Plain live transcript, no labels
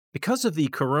Because of the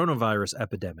coronavirus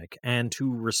epidemic and to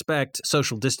respect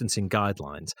social distancing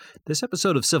guidelines, this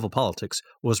episode of Civil Politics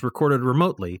was recorded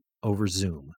remotely over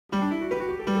Zoom.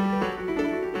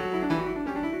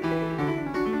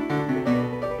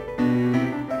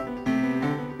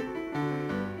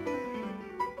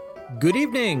 Good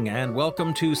evening and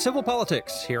welcome to Civil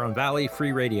Politics here on Valley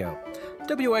Free Radio,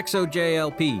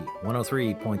 WXOJLP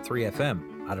 103.3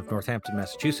 FM out of Northampton,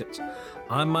 Massachusetts.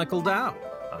 I'm Michael Dow.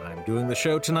 I'm doing the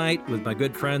show tonight with my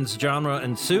good friends Janra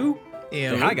and Sue.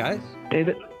 Say hi, guys.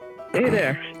 David. Hey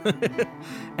there.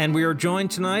 And we are joined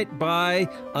tonight by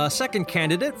a second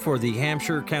candidate for the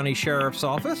Hampshire County Sheriff's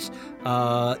Office,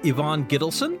 Yvonne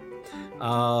Gittleson.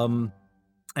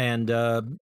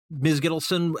 Ms.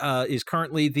 Gittleson is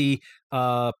currently the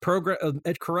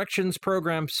corrections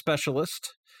program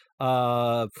specialist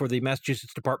for the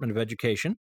Massachusetts Department of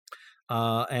Education.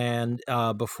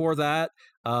 Before that,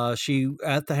 she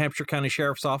at the Hampshire County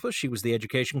Sheriff's Office, she was the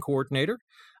education coordinator.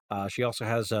 She also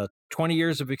has 20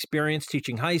 years of experience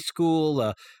teaching high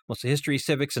school, mostly history,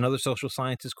 civics, and other social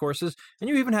sciences courses. And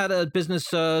you even had a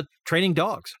business training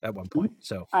dogs at one point.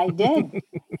 So I did.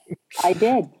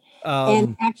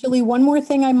 And actually, one more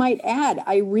thing I might add.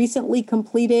 I recently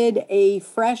completed a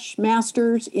fresh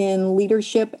master's in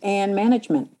leadership and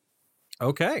management.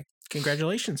 Okay.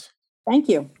 Congratulations. Thank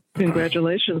you.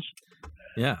 Congratulations.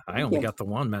 Yeah, I only got the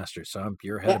one master, so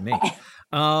you're ahead of me.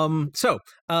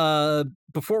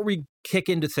 Before we kick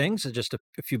into things, just a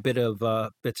few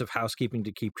bits of housekeeping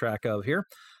to keep track of here.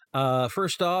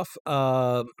 First off,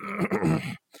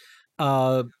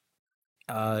 it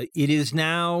is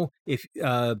now, if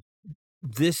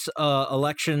this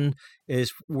election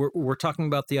is, we're talking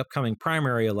about the upcoming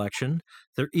primary election.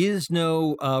 There is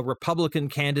no Republican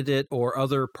candidate or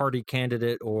other party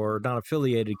candidate or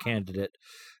non-affiliated candidate.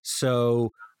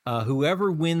 So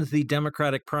whoever wins the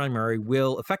Democratic primary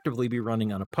will effectively be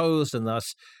running unopposed, and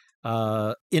thus,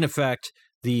 in effect,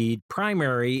 the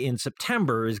primary in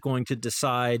September is going to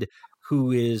decide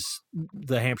who is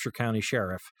the Hampshire County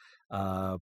Sheriff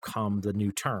come the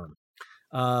new term.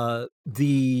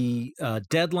 The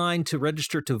deadline to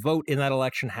register to vote in that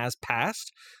election has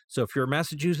passed. So if you're a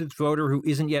Massachusetts voter who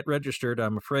isn't yet registered,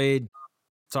 I'm afraid,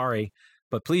 sorry,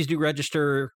 but please do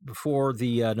register before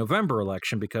the November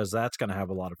election because that's going to have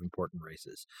a lot of important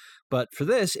races. But for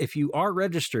this, if you are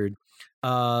registered,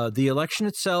 the election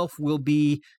itself will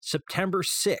be September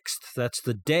 6th. That's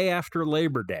the day after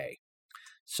Labor Day.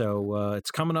 So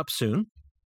it's coming up soon.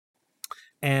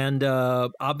 And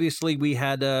obviously, we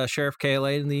had Sheriff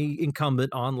Kahle, the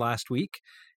incumbent, on last week.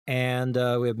 And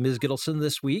we have Ms. Gittleson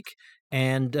this week.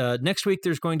 And next week,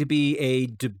 there's going to be a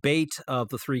debate of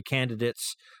the three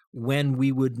candidates when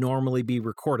we would normally be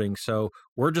recording. So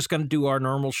we're just going to do our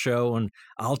normal show, and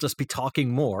I'll just be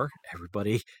talking more.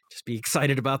 Everybody just be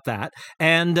excited about that.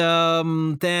 And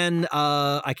then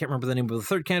I can't remember the name of the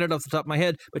third candidate off the top of my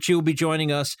head, but she will be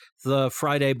joining us the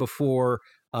Friday before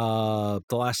the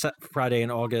last Friday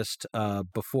in August,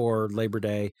 before Labor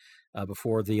Day,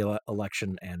 before the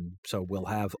election. And so we'll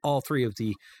have all three of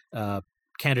the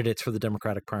candidates for the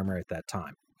Democratic primary at that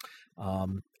time.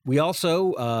 We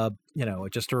also,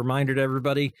 just a reminder to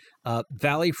everybody,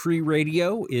 Valley Free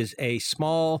Radio is a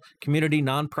small community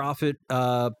nonprofit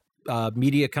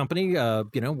media company.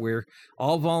 We're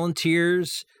all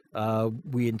volunteers.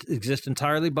 We exist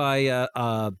entirely by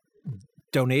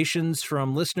donations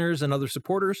from listeners and other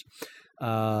supporters.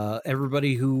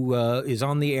 Everybody who is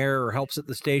on the air or helps at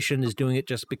the station is doing it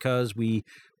just because we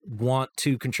want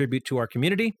to contribute to our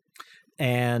community.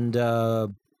 And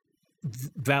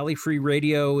Valley Free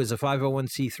Radio is a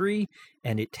 501c3,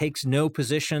 and it takes no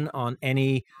position on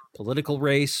any political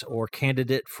race or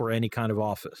candidate for any kind of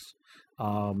office.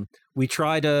 We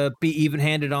try to be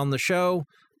even-handed on the show,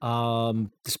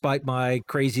 despite my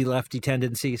crazy lefty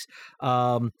tendencies.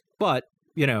 But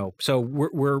so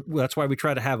we're that's why we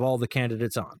try to have all the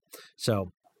candidates on.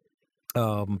 So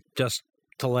just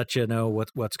to let you know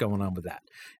what's going on with that.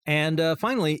 And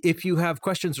finally, if you have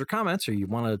questions or comments, or you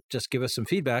want to just give us some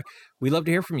feedback, we love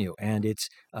to hear from you. And it's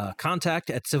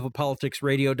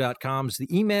contact@civilpoliticsradio.com is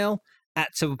the email,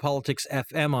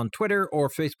 @civilpoliticsfm on Twitter, or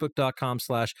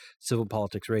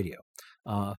facebook.com/civilpoliticsradio.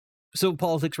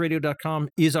 civilpoliticsradio.com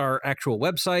is our actual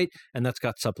website, and that's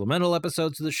got supplemental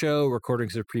episodes of the show,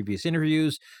 recordings of previous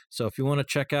interviews. So if you want to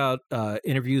check out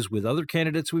interviews with other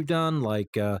candidates we've done,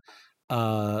 like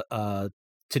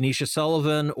Tanisha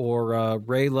Sullivan or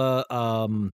Rayla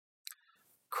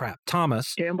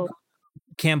Thomas.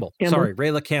 Campbell. Sorry,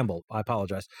 Rayla Campbell. I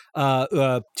apologize.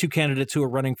 Two candidates who are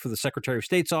running for the Secretary of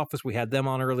State's office. We had them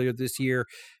on earlier this year.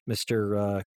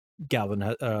 Mr.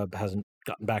 Galvin hasn't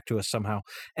gotten back to us somehow.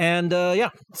 And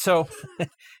so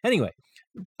anyway,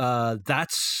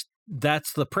 that's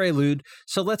the prelude.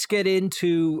 So let's get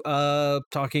into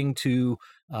talking to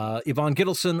Yvonne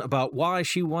Gittleson about why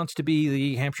she wants to be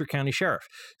the Hampshire County Sheriff.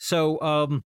 So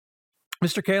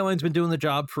Mr. Kahline's been doing the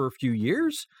job for a few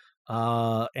years,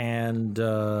 and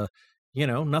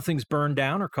nothing's burned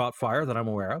down or caught fire that I'm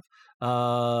aware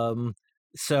of.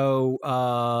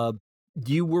 So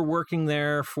you were working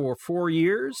there for 4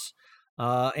 years,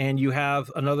 and you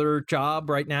have another job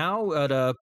right now at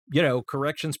a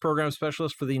corrections program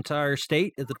specialist for the entire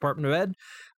state at the Department of Ed.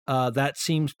 That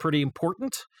seems pretty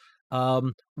important.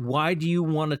 Why do you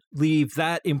want to leave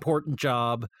that important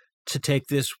job to take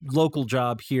this local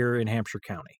job here in Hampshire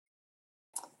County?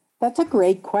 That's a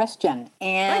great question.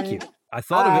 And thank you. I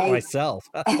thought of it myself.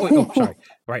 Sorry.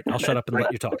 Right. I'll shut up and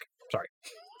let you talk. Sorry.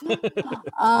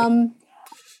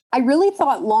 I really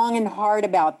thought long and hard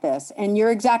about this, and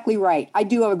you're exactly right. I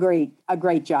do have a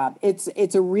great job.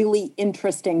 It's a really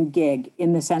interesting gig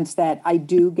in the sense that I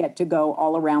do get to go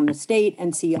all around the state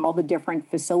and see all the different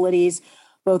facilities,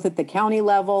 both at the county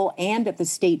level and at the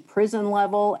state prison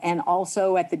level, and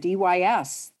also at the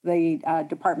DYS, the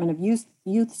Department of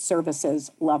Youth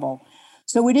Services level.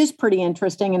 So it is pretty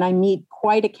interesting, and I meet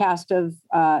quite a cast of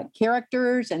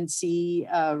characters and see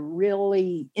a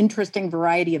really interesting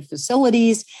variety of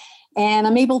facilities, and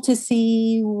I'm able to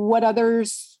see what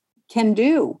others can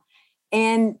do.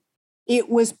 And it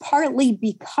was partly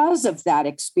because of that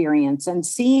experience and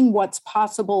seeing what's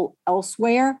possible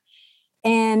elsewhere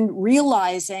and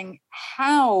realizing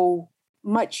how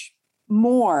much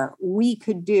more we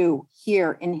could do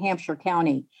here in Hampshire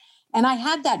County. And I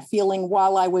had that feeling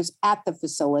while I was at the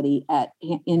facility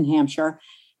in Hampshire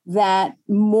that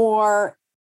more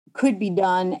could be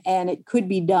done, and it could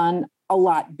be done a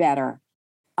lot better.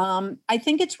 I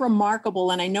think it's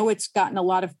remarkable, and I know it's gotten a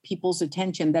lot of people's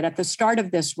attention, that at the start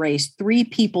of this race, 3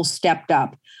 people stepped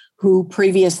up who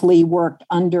previously worked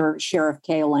under Sheriff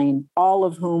Kahline, all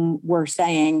of whom were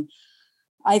saying,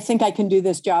 I think I can do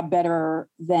this job better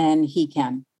than he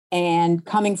can. And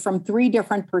coming from 3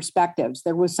 different perspectives.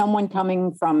 There was someone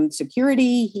coming from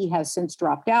security. He has since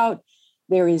dropped out.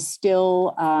 There is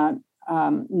still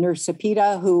Nurse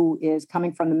Sapita, who is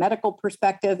coming from the medical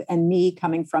perspective, and me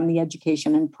coming from the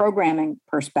education and programming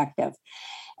perspective.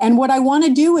 And what I want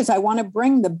to do is I want to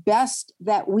bring the best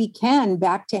that we can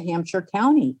back to Hampshire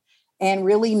County and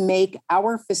really make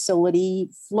our facility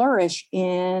flourish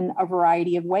in a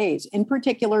variety of ways. In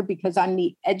particular, because I'm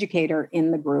the educator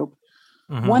in the group,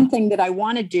 one thing that I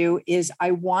want to do is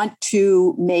I want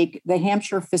to make the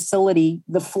Hampshire facility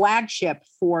the flagship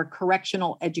for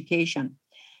correctional education,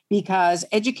 because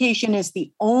education is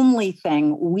the only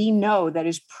thing we know that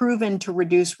is proven to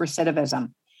reduce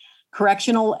recidivism.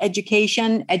 Correctional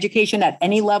education at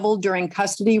any level during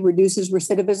custody reduces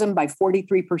recidivism by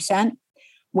 43%.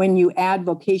 When you add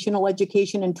vocational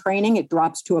education and training, it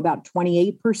drops to about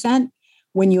 28%.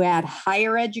 When you add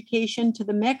higher education to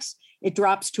the mix, it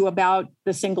drops to about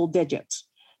the single digits.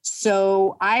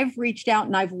 So I've reached out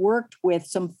and I've worked with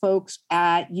some folks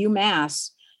at UMass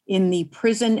in the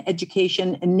Prison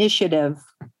Education Initiative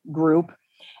group.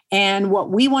 And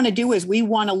what we want to do is we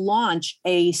want to launch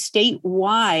a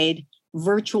statewide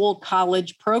virtual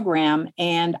college program.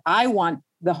 And I want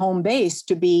the home base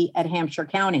to be at Hampshire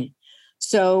County.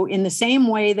 So in the same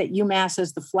way that UMass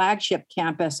is the flagship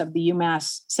campus of the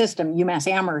UMass system, UMass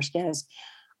Amherst is,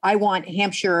 I want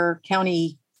Hampshire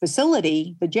County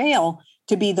facility, the jail,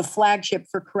 to be the flagship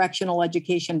for correctional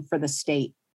education for the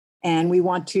state. And we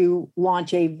want to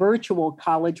launch a virtual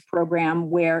college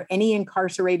program where any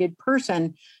incarcerated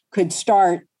person could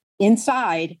start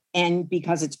inside and,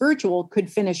 because it's virtual,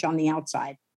 could finish on the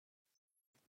outside.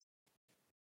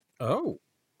 Oh,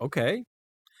 okay.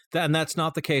 And that's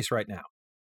not the case right now.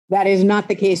 That is not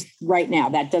the case right now.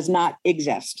 That does not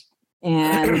exist.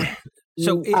 And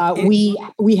so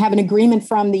we have an agreement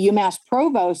from the UMass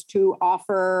provost to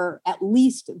offer at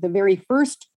least the very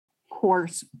first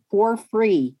course for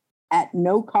free at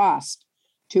no cost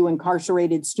to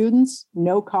incarcerated students,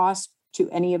 no cost to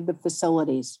any of the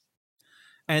facilities.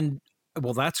 And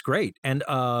well, that's great. And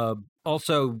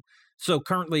also, so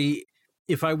currently,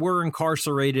 if I were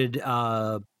incarcerated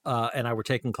and I were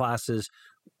taking classes,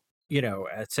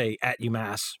 say at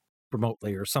UMass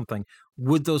remotely or something,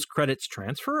 would those credits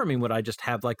transfer? I mean, would I just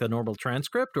have like a normal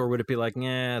transcript, or would it be like,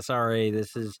 sorry,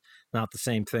 this is not the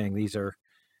same thing? These are,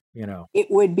 It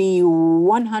would be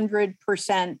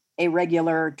 100% a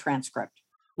regular transcript.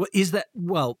 Well, is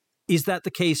that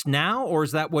the case now, or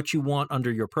is that what you want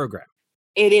under your program?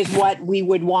 It is what we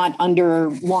would want under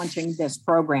launching this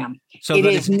program. So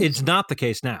it's not the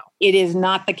case now. It is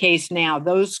not the case now.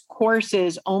 Those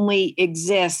courses only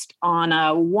exist on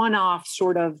a one-off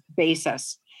sort of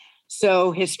basis.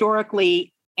 So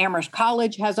historically, Amherst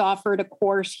College has offered a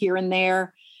course here and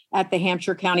there at the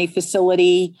Hampshire County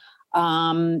facility.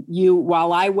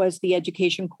 While I was the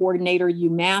education coordinator,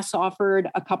 UMass offered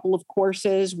a couple of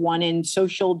courses, one in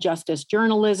social justice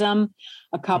journalism,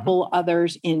 a couple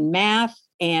others in math,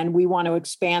 and we want to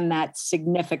expand that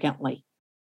significantly.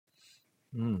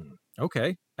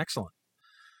 Okay, excellent.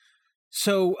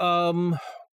 So,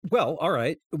 well, all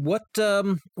right. What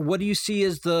do you see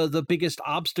as the biggest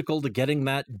obstacle to getting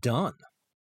that done?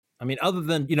 I mean, other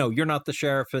than, you're not the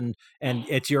sheriff and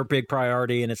it's your big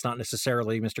priority and it's not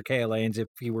necessarily Mr. Kaelane's if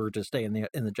he were to stay in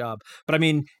the job. But I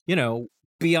mean,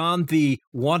 beyond the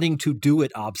wanting to do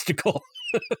it obstacle,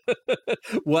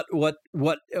 what are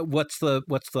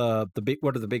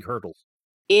the big hurdles?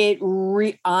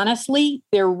 Honestly,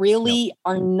 there really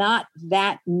are not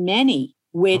that many,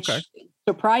 which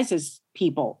surprises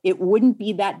people. It wouldn't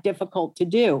be that difficult to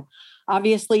do.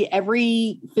 Obviously,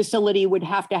 every facility would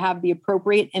have to have the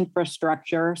appropriate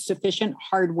infrastructure, sufficient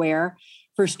hardware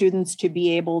for students to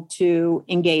be able to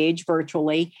engage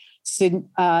virtually, sufficient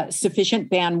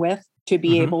bandwidth to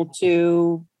be able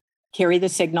to carry the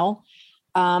signal.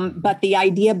 But the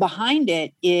idea behind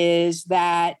it is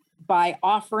that by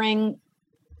offering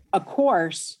a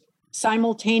course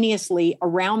simultaneously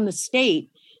around the state,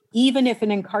 even if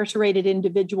an incarcerated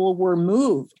individual were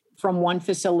moved from one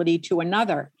facility to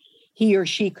another, he or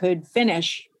she could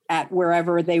finish at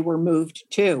wherever they were moved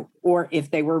to, or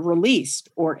if they were released,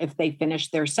 or if they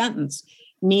finished their sentence,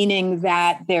 meaning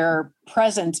that their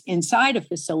presence inside a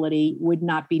facility would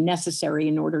not be necessary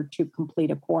in order to complete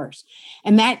a course.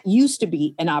 And that used to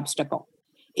be an obstacle.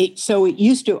 So it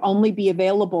used to only be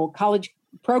available, college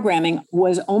programming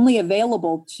was only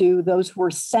available to those who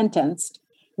were sentenced,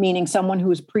 meaning someone who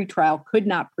was pretrial could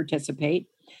not participate.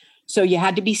 So you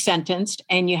had to be sentenced,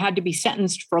 and you had to be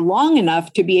sentenced for long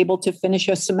enough to be able to finish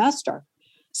a semester.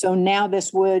 So now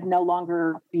this would no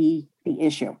longer be the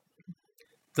issue.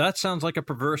 That sounds like a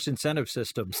perverse incentive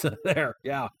system there.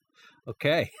 Yeah.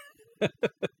 Okay.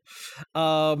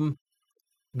 Well,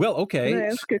 okay. Can I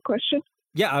ask a question?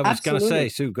 Yeah, I was going to say,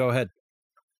 Sue, go ahead.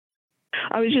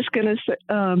 I was just going to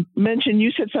mention,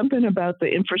 you said something about the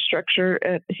infrastructure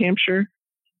at Hampshire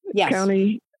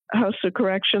County House of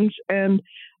Corrections. And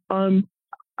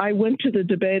I went to the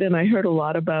debate and I heard a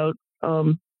lot about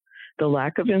the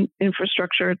lack of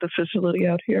infrastructure at the facility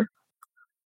out here.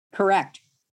 Correct.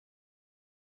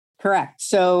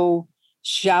 So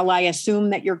shall I assume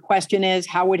that your question is,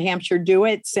 how would Hampshire do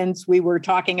it, since we were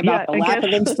talking about the lack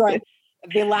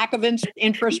of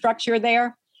infrastructure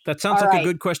there? That sounds like a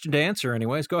good question to answer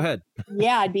anyways. Go ahead.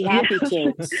 Yeah, I'd be happy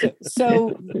to.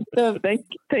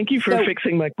 Thank you for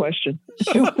fixing my question.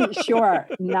 Sure.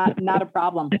 Not a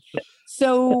problem.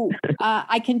 So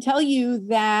I can tell you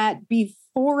that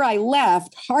before I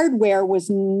left, hardware was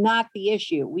not the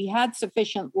issue. We had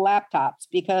sufficient laptops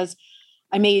because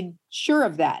I made sure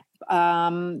of that.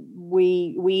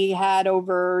 We had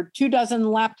over 24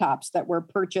 laptops that were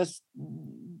purchased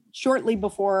shortly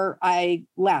before I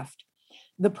left.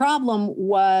 The problem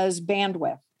was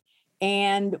bandwidth.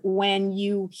 And when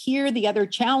you hear the other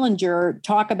challenger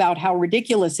talk about how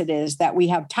ridiculous it is that we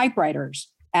have typewriters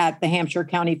at the Hampshire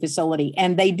County facility,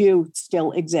 and they do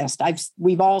still exist.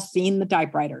 We've all seen the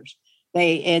typewriters.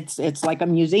 It's like a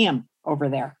museum over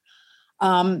there.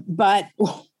 But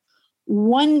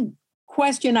one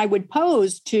question I would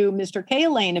pose to Mr.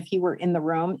 Kaelane if he were in the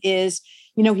room is,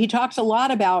 he talks a lot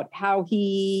about how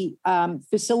he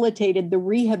facilitated the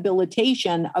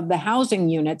rehabilitation of the housing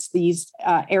units, these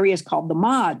areas called the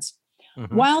mods.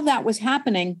 Mm-hmm. While that was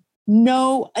happening,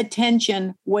 no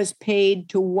attention was paid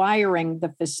to wiring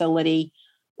the facility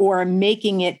or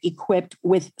making it equipped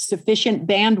with sufficient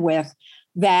bandwidth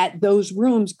that those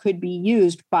rooms could be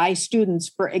used by students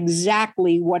for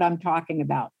exactly what I'm talking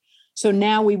about. So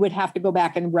now we would have to go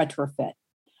back and retrofit.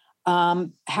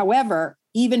 However,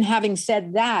 even having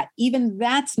said that, even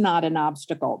that's not an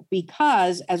obstacle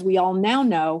because, as we all now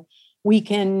know, we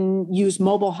can use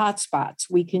mobile hotspots.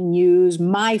 We can use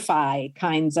MiFi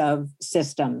kinds of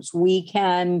systems. We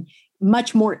can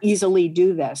much more easily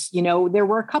do this. There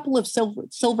were a couple of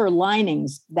silver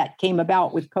linings that came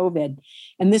about with COVID,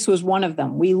 and this was one of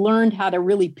them. We learned how to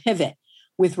really pivot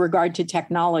with regard to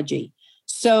technology.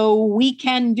 So we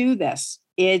can do this,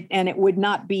 and it would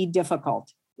not be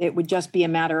difficult. It would just be a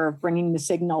matter of bringing the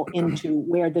signal into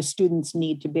where the students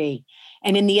need to be.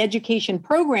 And in the education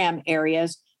program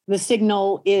areas, the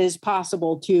signal is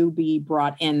possible to be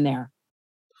brought in there.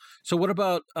 So what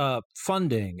about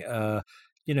funding? The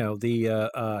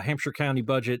Hampshire County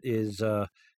budget is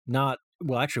not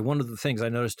well. Actually, one of the things I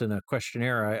noticed in a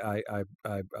questionnaire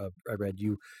I read,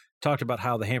 you talked about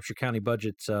how the Hampshire County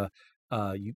budget's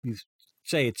you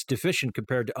say it's deficient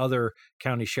compared to other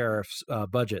county sheriffs'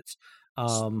 budgets.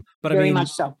 But Very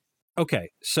much so. Okay,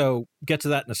 so get to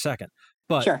that in a second.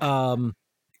 But sure.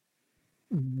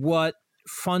 What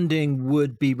funding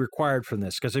would be required from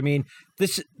this? Because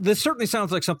this certainly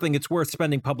sounds like something it's worth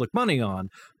spending public money on.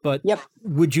 But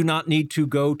would you not need to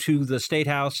go to the State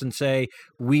House and say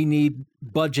we need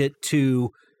budget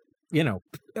to,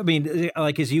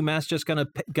 like, is UMass just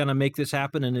gonna make this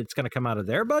happen and it's gonna come out of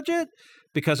their budget?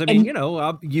 Because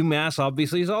UMass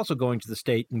obviously is also going to the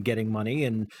state and getting money,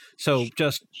 and so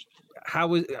just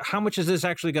how much is this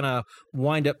actually going to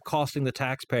wind up costing the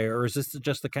taxpayer? Or is this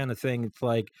just the kind of thing it's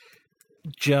like,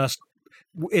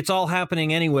 it's all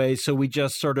happening anyway, so we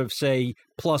just sort of say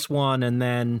 +1 and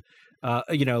then,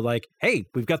 like, hey,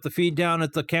 we've got the feed down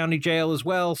at the county jail as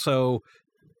well, so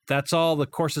that's all. The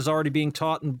course is already being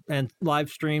taught and live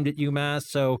streamed at UMass,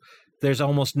 so there's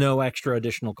almost no extra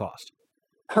additional cost.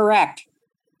 Correct.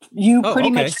 You pretty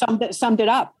much summed it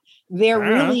up. There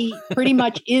really pretty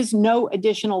much is no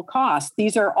additional cost.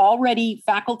 These are already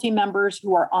faculty members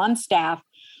who are on staff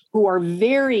who are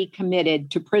very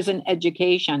committed to prison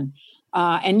education.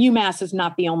 And UMass is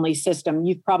not the only system.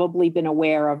 You've probably been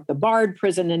aware of the Bard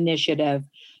Prison Initiative.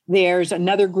 There's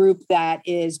another group that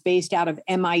is based out of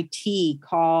MIT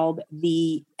called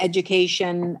the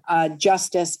Education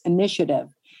Justice Initiative,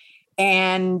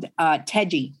 and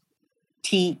TEJI,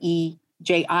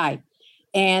 TEJI.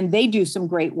 And they do some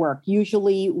great work,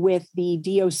 usually with the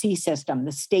DOC system,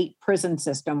 the state prison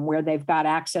system, where they've got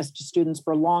access to students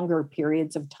for longer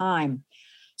periods of time.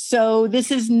 So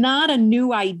this is not a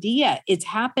new idea. It's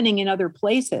happening in other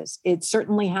places. It's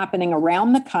certainly happening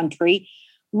around the country.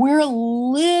 We're a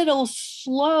little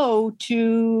slow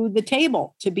to the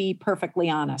table, to be perfectly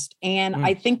honest. And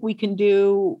I think we can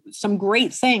do some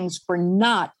great things for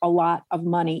not a lot of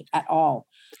money at all.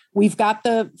 We've got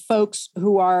the folks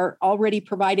who are already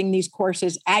providing these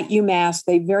courses at UMass.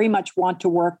 They very much want to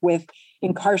work with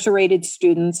incarcerated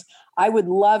students. I would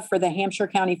love for the Hampshire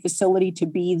County facility to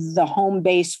be the home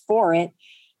base for it.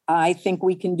 I think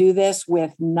we can do this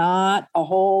with not a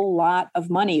whole lot of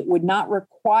money. It would not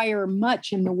require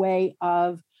much in the way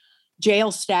of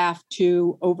jail staff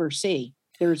to oversee.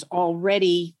 There's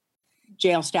already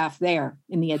jail staff there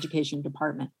in the education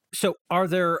department. So are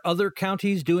there other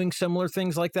counties doing similar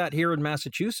things like that here in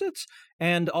Massachusetts?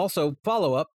 And also,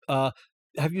 follow-up,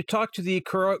 have you talked to the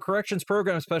corrections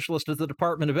program specialist at the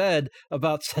Department of Ed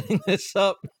about setting this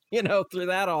up, through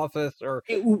that office or,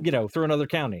 through another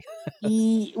county?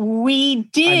 We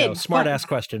did. I know, smart-ass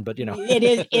question, but,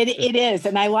 It is,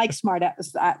 and I like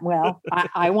smart-ass.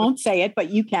 I won't say it, but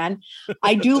you can.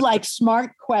 I do like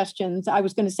smart questions. I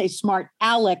was going to say smart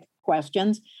aleck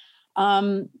questions.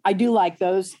 I do like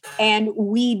those. And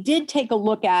we did take a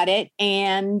look at it,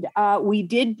 and we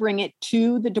did bring it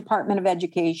to the Department of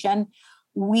Education.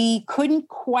 We couldn't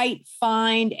quite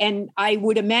find, and I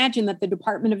would imagine that the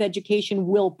Department of Education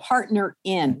will partner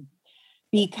in,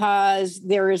 because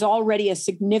there is already a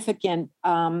significant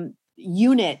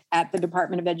unit at the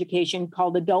Department of Education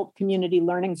called Adult Community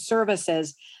Learning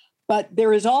Services. But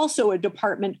there is also a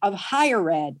Department of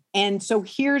Higher Ed. And so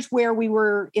here's where we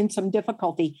were in some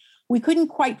difficulty. We couldn't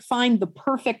quite find the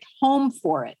perfect home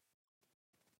for it,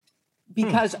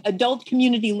 because Adult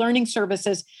Community Learning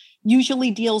Services usually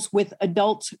deals with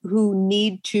adults who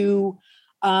need to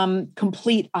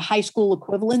complete a high school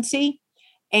equivalency.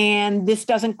 And this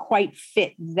doesn't quite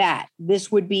fit that.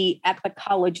 This would be at the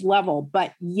college level,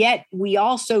 but yet we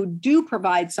also do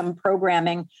provide some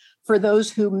programming for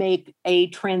those who make a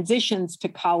transitions to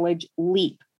college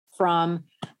leap from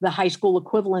the high school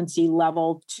equivalency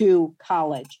level to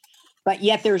college. But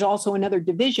yet there's also another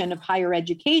division of higher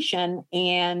education,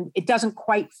 and it doesn't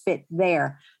quite fit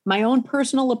there. My own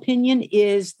personal opinion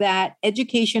is that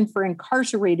education for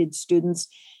incarcerated students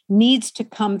needs to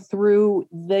come through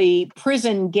the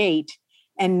prison gate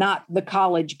and not the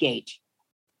college gate,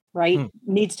 right?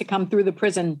 Needs to come through the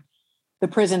prison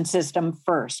system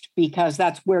first, because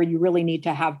that's where you really need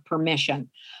to have permission.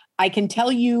 I can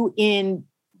tell you, in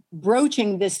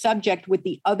broaching this subject with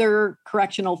the other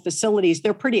correctional facilities,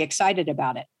 they're pretty excited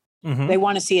about it. They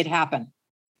want to see it happen,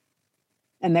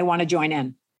 and they want to join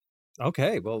in.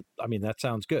 Okay. Well, that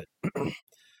sounds good.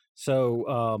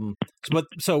 So,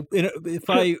 if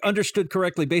I understood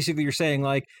correctly, basically you're saying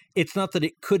like it's not that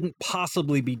it couldn't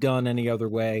possibly be done any other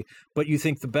way, but you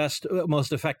think the best,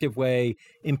 most effective way,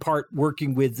 in part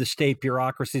working with the state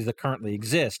bureaucracies that currently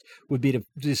exist, would be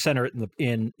to center it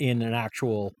in an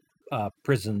actual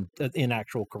prison, in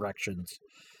actual corrections.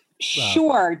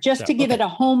 Sure, just to give it a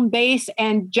home base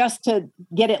and just to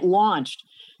get it launched.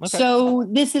 Okay. So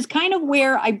this is kind of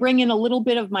where I bring in a little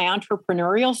bit of my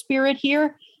entrepreneurial spirit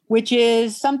here, which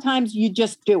is sometimes you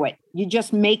just do it. You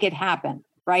just make it happen,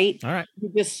 right? All right. You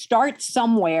just start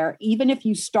somewhere, even if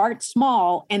you start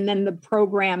small, and then the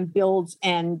program builds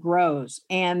and grows.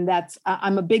 And that's,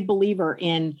 I'm a big believer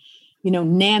in,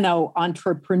 nano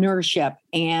entrepreneurship.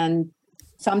 And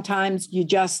sometimes you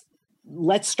just,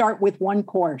 let's start with one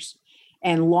course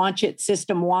and launch it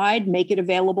system-wide, make it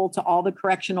available to all the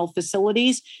correctional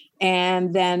facilities.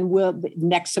 And then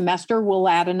next semester, we'll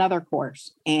add another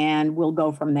course and we'll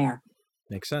go from there.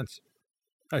 Makes sense.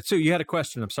 All right, Sue, you had a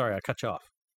question. I'm sorry, I cut you off.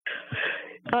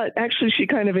 Actually, she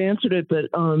kind of answered it, but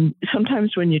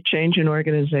sometimes when you change an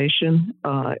organization,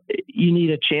 you need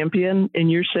a champion.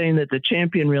 And you're saying that the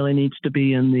champion really needs to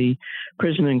be in the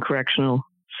prison and correctional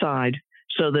side,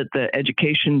 so that the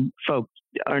education folks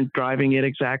aren't driving it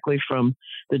exactly from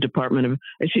the Department of.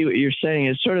 I see what you're saying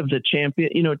is sort of the champion,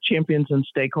 champions and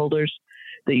stakeholders,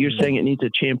 that you're saying it needs a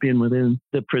champion within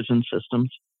the prison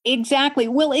systems. Exactly.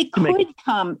 Well, it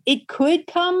could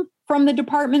come from the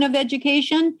Department of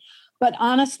Education, but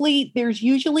honestly, there's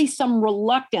usually some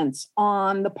reluctance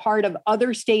on the part of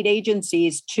other state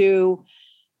agencies to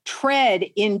tread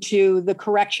into the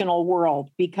correctional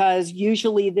world, because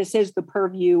usually this is the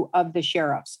purview of the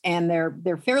sheriffs, and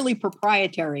they're fairly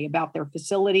proprietary about their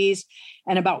facilities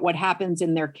and about what happens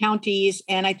in their counties.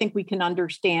 And I think we can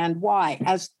understand why,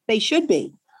 as they should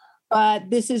be. But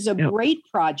this is a great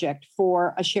project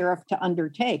for a sheriff to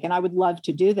undertake, and I would love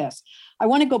to do this. I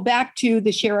want to go back to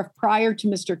the sheriff prior to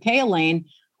Mr. Keohane,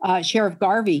 Sheriff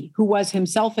Garvey, who was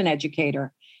himself an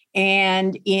educator.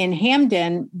 And in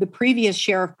Hamden, the previous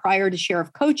sheriff prior to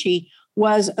Sheriff Kochi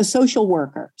was a social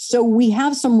worker. So we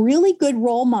have some really good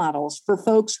role models for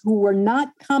folks who were not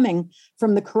coming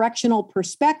from the correctional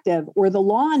perspective or the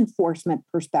law enforcement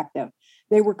perspective.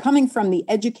 They were coming from the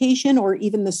education or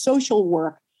even the social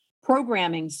work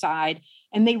programming side.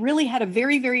 And they really had a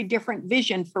very, very different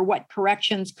vision for what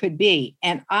corrections could be.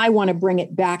 And I want to bring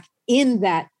it back in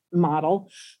that model,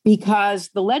 because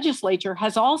the legislature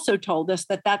has also told us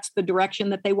that that's the direction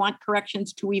that they want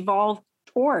corrections to evolve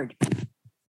toward.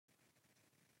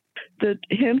 The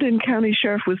Hamden County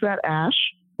Sheriff, was that Ash?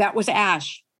 That was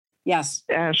Ash. Yes.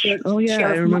 Ash. I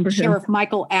remember him. Sheriff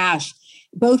Michael Ash.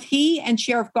 Both he and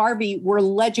Sheriff Garvey were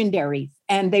legendary,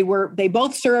 and they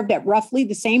both served at roughly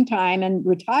the same time and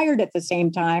retired at the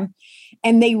same time.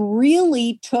 And they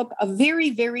really took a very,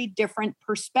 very different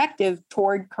perspective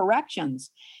toward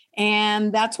corrections.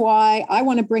 And that's why I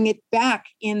want to bring it back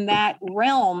in that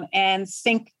realm and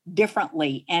think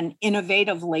differently and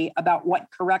innovatively about what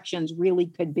corrections really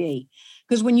could be.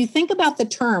 Because when you think about the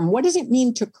term, what does it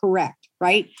mean to correct,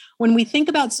 right? When we think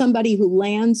about somebody who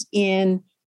lands in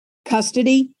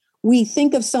custody, we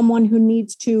think of someone who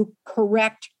needs to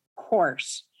correct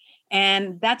course.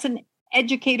 And that's an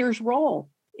educator's role,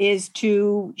 is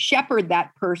to shepherd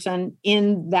that person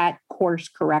in that course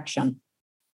correction.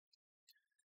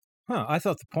 I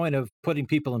thought the point of putting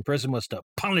people in prison was to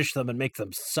punish them and make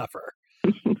them suffer.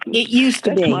 It used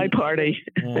to be. That's my party.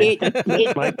 That's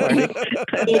my party.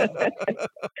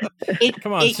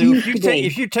 Come on, Sue.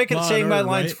 If you take it saying my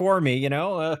lines for me,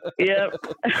 Yep.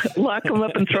 Lock them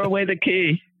up and throw away the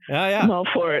key. Yeah. I'm all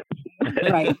for it.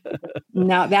 Right.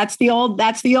 Now that's the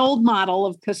old model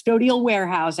of custodial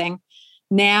warehousing.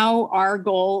 Now our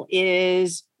goal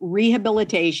is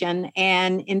rehabilitation.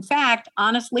 And in fact,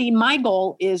 honestly, my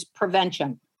goal is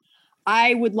prevention.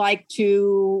 I would like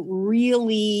to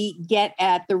really get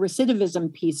at the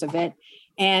recidivism piece of it.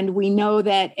 And we know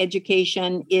that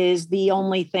education is the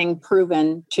only thing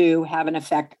proven to have an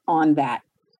effect on that.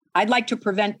 I'd like to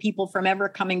prevent people from ever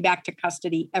coming back to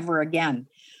custody ever again.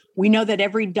 We know that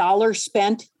every dollar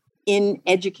spent in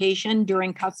education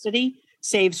during custody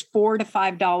saves $4 to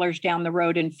 $5 down the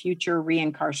road in future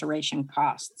reincarceration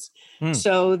costs.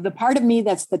 So the part of me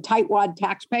that's the tightwad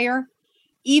taxpayer,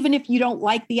 even if you don't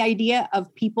like the idea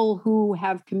of people who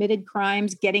have committed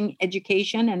crimes getting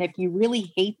education, and if you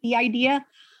really hate the idea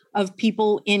of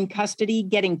people in custody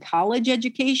getting college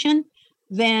education,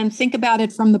 then think about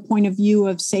it from the point of view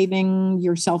of saving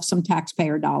yourself some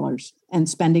taxpayer dollars and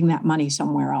spending that money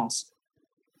somewhere else.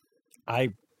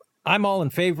 I'm all in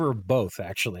favor of both,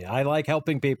 actually. I like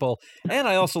helping people, and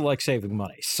I also like saving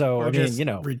money. So,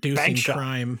 reducing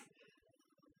crime.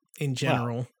 in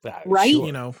general. Right? Sure.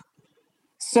 You know.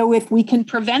 So if we can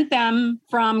prevent them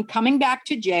from coming back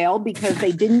to jail because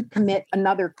they didn't commit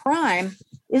another crime,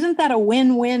 isn't that a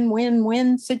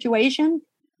win-win-win-win situation?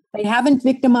 They haven't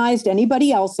victimized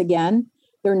anybody else again.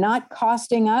 They're not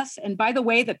costing us. And by the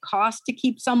way, the cost to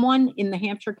keep someone in the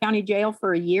Hampshire County Jail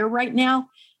for a year right now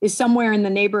is somewhere in the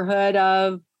neighborhood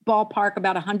of ballpark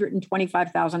about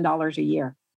 $125,000 a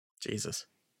year. Jesus.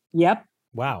 Yep.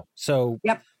 Wow. So,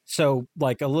 yep. So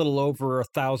like a little over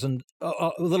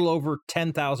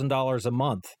 $10,000 a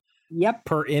month. Yep.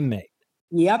 Per inmate.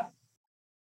 Yep.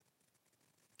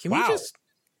 Can we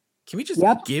just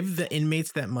give the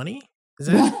inmates that money? Is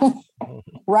that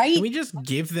right? Can we just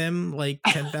give them like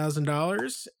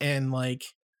 $10,000 and like?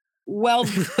 Well,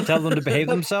 tell them to behave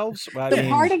themselves.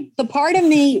 The part of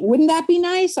me, wouldn't that be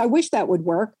nice? I wish that would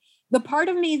work. The part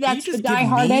of me that's the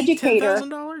diehard educator.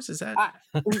 $10,000? Is that?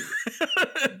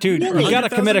 Dude, really? You got to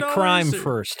commit a crime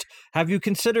first. Have you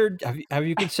considered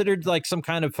like some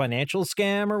kind of financial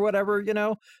scam or whatever? You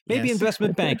know, maybe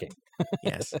investment banking.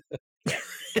 Yes.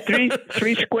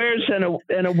 Three squares and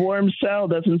a warm cell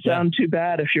doesn't sound too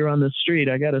bad if you're on the street.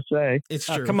 I got to say, it's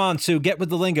true. Come on, Sue, get with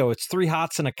the lingo. It's 3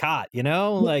 hots and a cot. You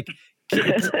know, like.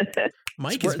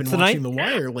 Mike has been watching The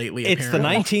Wire lately. It's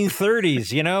apparently. the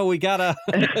 1930s. You know, we gotta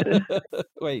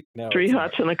wait. No, 3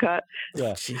 hots and a cot.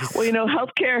 Yeah. Jeez. Well, you know,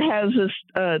 healthcare has this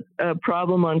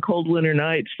problem on cold winter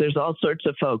nights. There's all sorts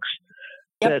of folks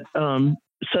that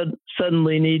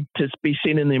suddenly need to be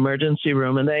seen in the emergency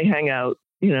room, and they hang out,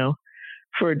 you know,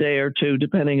 for a day or two,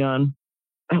 depending on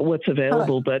what's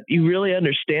available. But you really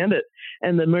understand it.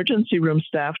 And the emergency room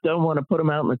staff don't want to put them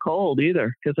out in the cold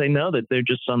either, because they know that they're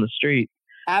just on the street.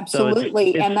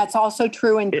 Absolutely. So and that's also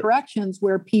true in corrections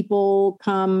where people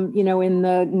come, you know, in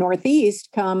the Northeast,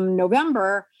 come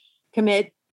November,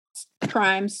 commit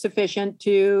crimes sufficient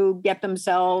to get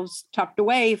themselves tucked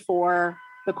away for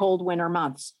the cold winter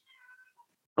months.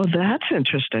 Oh, that's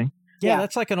interesting. Yeah,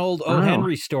 that's like an old O.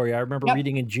 Henry story I remember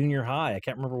reading in junior high. I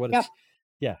can't remember what it's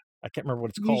I can't remember what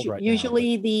it's called right now.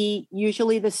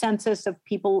 Usually the census of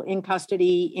people in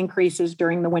custody increases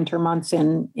during the winter months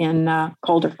in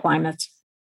colder climates.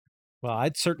 Well,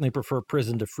 I'd certainly prefer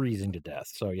prison to freezing to death.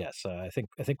 So yes, I think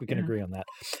we can agree on that.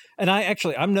 And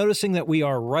I'm noticing that we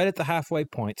are right at the halfway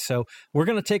point. So we're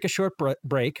going to take a short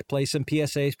break, play some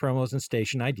PSAs, promos, and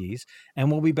station IDs,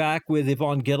 and we'll be back with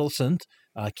Yvonne Gittleson,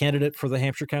 candidate for the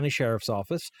Hampshire County Sheriff's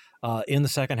Office, in the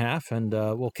second half. And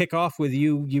we'll kick off with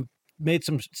you. You made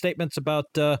some statements about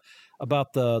the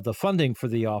funding for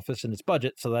the office and its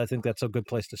budget, so I think that's a good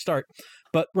place to start.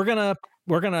 But we're gonna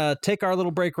take our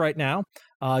little break right now.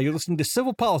 You're listening to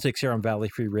Civil Politics here on Valley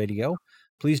Free Radio.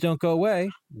 Please don't go away.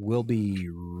 We'll be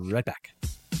right back.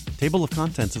 Table of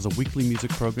Contents is a weekly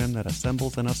music program that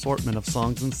assembles an assortment of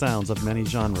songs and sounds of many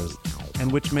genres,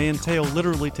 and which may entail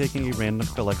literally taking a random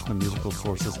collection of musical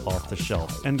sources off the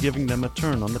shelf and giving them a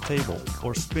turn on the table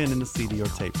or spin in a CD or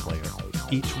tape player.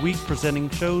 Each week presenting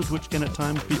shows which can at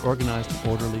times be organized and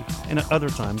orderly, and at other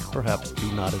times perhaps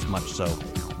be not as much so,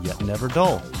 yet never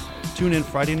dull. Tune in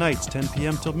Friday nights, 10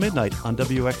 p.m. till midnight on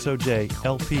WXOJ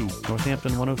LP,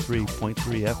 Northampton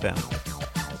 103.3 FM.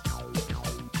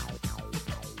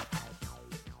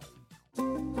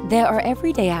 There are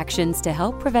everyday actions to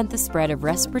help prevent the spread of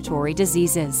respiratory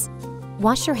diseases.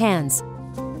 Wash your hands.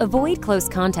 Avoid close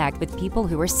contact with people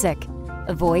who are sick.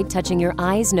 Avoid touching your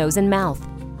eyes, nose, and mouth.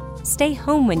 Stay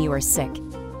home when you are sick.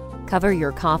 Cover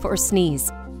your cough or sneeze.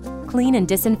 Clean and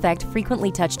disinfect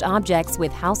frequently touched objects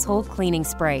with household cleaning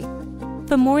spray.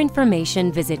 For more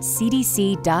information, visit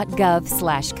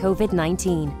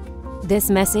cdc.gov/COVID-19. This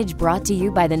message brought to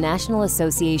you by the National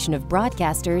Association of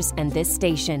Broadcasters and this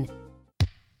station.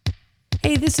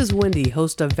 Hey, this is Wendy,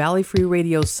 host of Valley Free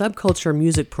Radio's Subculture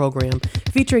Music program,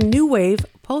 featuring new wave,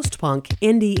 post-punk,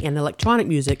 indie, and electronic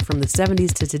music from the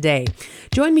 70s to today.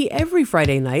 Join me every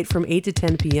Friday night from 8 to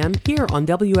 10 p.m. here on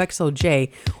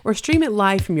WXOJ, or stream it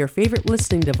live from your favorite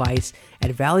listening device at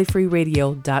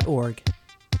valleyfreeradio.org.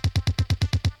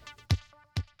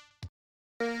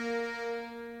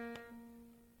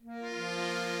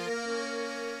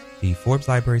 The Forbes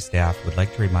Library staff would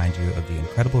like to remind you of the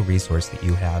incredible resource that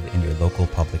you have in your local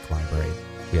public library.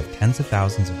 We have tens of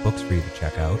thousands of books for you to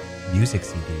check out, music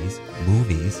CDs,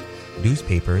 movies,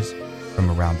 newspapers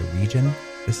from around the region,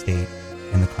 the state,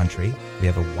 and the country. We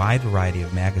have a wide variety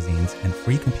of magazines and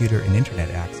free computer and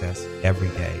internet access every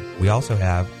day. We also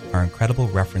have our incredible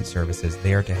reference services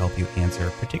there to help you answer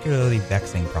particularly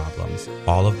vexing problems.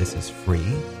 All of this is free,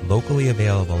 locally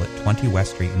available at 20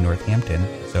 West Street in Northampton,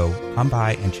 so come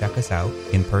by and check us out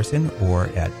in person or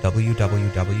at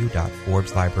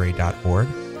www.forbeslibrary.org.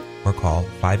 or call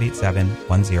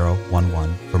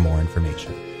 587-1011 for more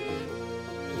information.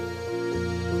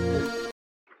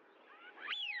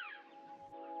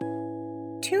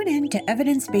 Tune in to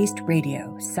Evidence-Based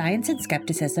Radio, Science and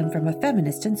Skepticism from a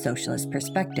Feminist and Socialist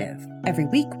Perspective. Every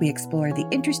week, we explore the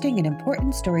interesting and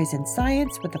important stories in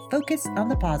science with a focus on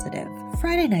the positive.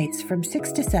 Friday nights from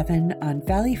 6 to 7 on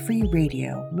Valley Free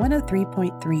Radio,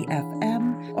 103.3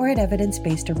 FM, or at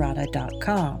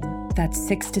evidencebasederrata.com. That's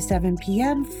 6 to 7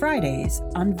 p.m. Fridays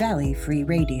on Valley Free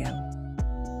Radio.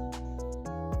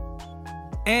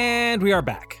 And we are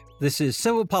back. This is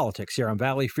Civil Politics here on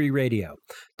Valley Free Radio,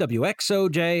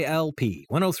 WXOJLP,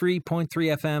 103.3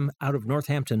 FM out of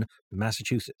Northampton,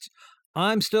 Massachusetts.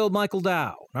 I'm still Michael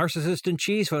Dow, narcissist in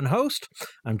chief and host.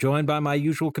 I'm joined by my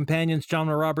usual companions, John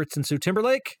Roberts and Sue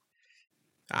Timberlake.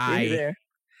 Hi there.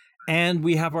 And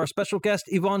we have our special guest,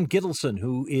 Yvonne Gittleson,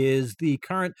 who is the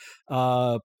current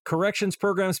Corrections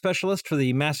Program Specialist for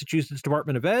the Massachusetts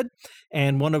Department of Ed,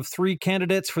 and one of 3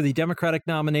 candidates for the Democratic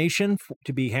nomination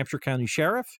to be Hampshire County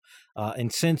Sheriff.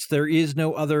 And since there is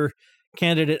no other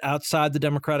candidate outside the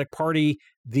Democratic Party,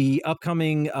 the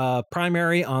upcoming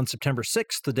primary on September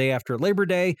 6th, the day after Labor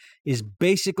Day, is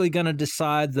basically going to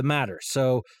decide the matter.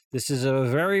 So this is a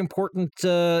very important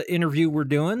interview we're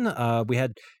doing. We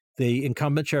had the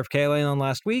incumbent Sheriff Kay Lane on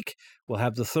last week. We'll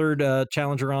have the third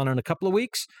challenger on in a couple of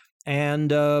weeks. And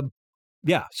so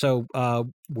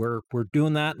we're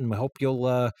doing that, and we hope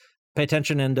you'll pay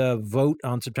attention and vote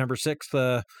on September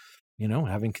 6th,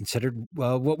 having considered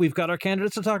what we've got our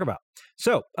candidates to talk about.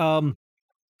 So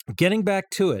getting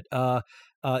back to it,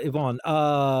 Yvonne,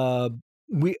 I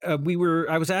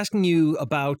was asking you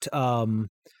about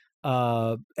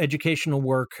educational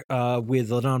work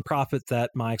with a nonprofit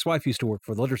that my ex-wife used to work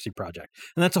for, the Literacy Project.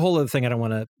 And that's a whole other thing I don't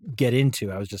want to get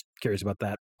into. I was just curious about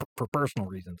that for personal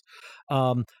reasons.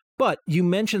 But you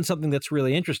mentioned something that's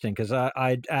really interesting, because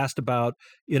I asked about,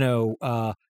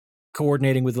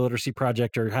 coordinating with the Literacy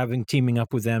Project or teaming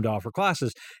up with them to offer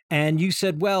classes. And you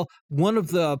said, well, one of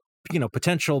the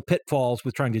potential pitfalls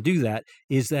with trying to do that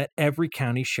is that every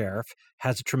county sheriff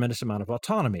has a tremendous amount of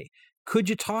autonomy. Could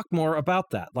you talk more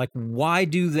about that? Like, why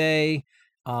do they,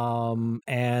 and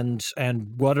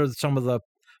what are some of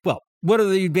what are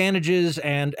the advantages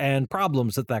and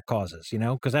problems that causes,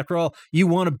 because after all, you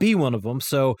want to be one of them.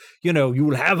 So, you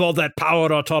will have all that power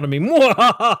and autonomy.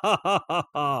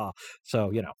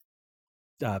 So,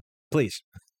 please.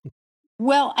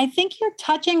 Well, I think you're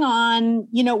touching on,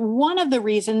 one of the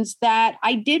reasons that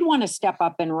I did want to step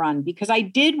up and run, because I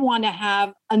did want to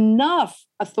have enough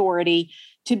authority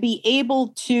to be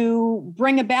able to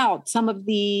bring about some of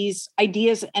these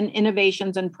ideas and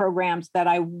innovations and programs that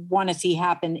I want to see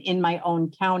happen in my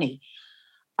own county.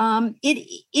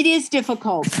 It is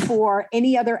difficult for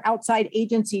any other outside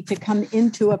agency to come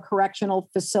into a correctional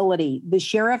facility. The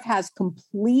sheriff has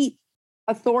complete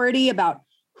authority about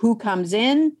who comes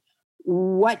in,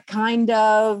 what kind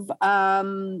of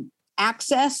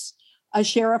access a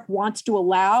sheriff wants to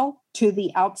allow to the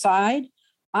outside.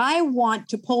 I want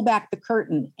to pull back the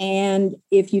curtain. And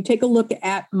if you take a look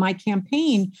at my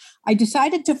campaign, I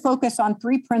decided to focus on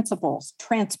 3 principles: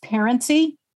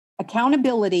 transparency,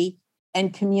 accountability,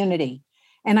 and community.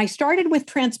 And I started with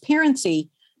transparency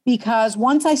because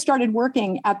once I started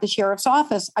working at the sheriff's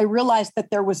office, I realized that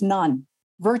there was none.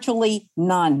 Virtually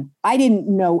none. I didn't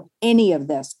know any of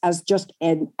this as just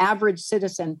an average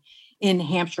citizen in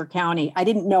Hampshire County. I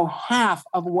didn't know half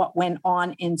of what went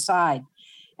on inside.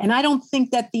 And I don't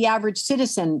think that the average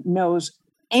citizen knows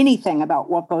anything about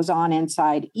what goes on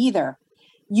inside either.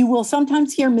 You will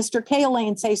sometimes hear Mr. Kay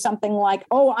Lane say something like,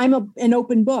 "Oh, I'm an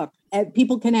open book.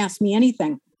 People can ask me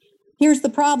anything." Here's the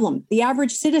problem. The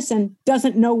average citizen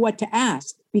doesn't know what to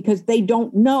ask because they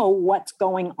don't know what's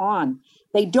going on.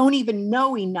 They don't even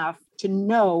know enough to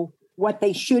know what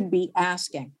they should be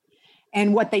asking.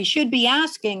 And what they should be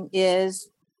asking is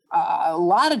a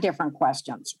lot of different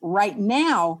questions. Right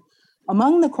now,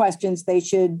 among the questions they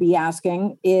should be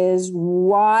asking is,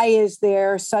 why is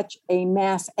there such a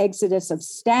mass exodus of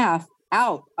staff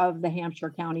out of the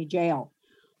Hampshire County Jail?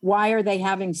 Why are they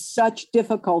having such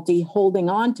difficulty holding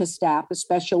on to staff,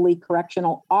 especially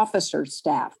correctional officer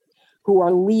staff, who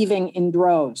are leaving in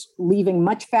droves, leaving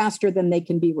much faster than they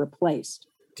can be replaced?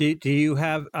 Do you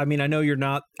have, I know you're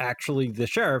not actually the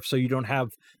sheriff, so you don't have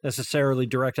necessarily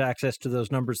direct access to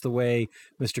those numbers the way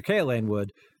Mr. Kay Lane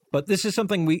would. But this is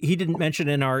something he didn't mention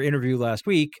in our interview last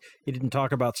week. He didn't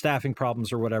talk about staffing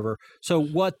problems or whatever. So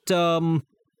what kind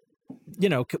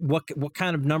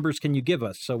of numbers can you give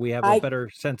us so we have a better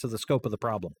sense of the scope of the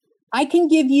problem? I can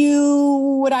give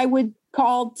you what I would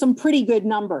call some pretty good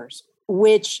numbers,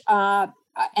 which,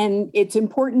 and it's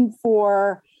important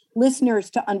for listeners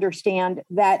to understand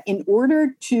that in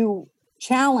order to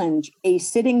challenge a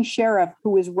sitting sheriff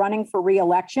who is running for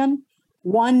re-election,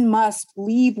 one must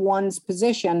leave one's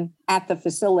position at the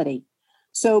facility.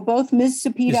 So both Ms.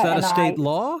 Cepeda and I— Is that a state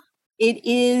law? It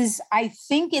is, I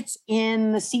think it's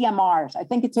in the CMRs. I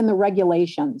think it's in the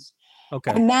regulations.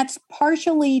 Okay. And that's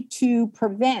partially to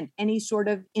prevent any sort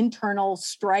of internal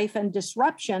strife and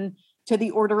disruption to the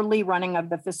orderly running of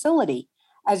the facility.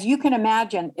 As you can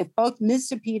imagine, if both Ms.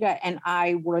 Cepeda and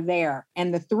I were there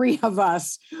and the three of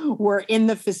us were in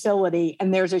the facility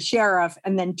and there's a sheriff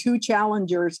and then two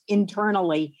challengers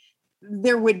internally,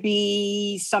 there would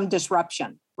be some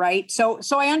disruption, right? So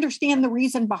I understand the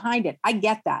reason behind it. I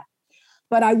get that.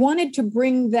 But I wanted to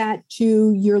bring that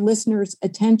to your listeners'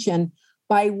 attention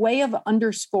by way of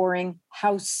underscoring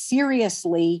how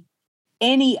seriously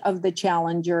any of the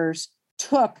challengers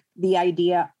took the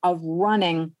idea of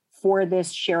running for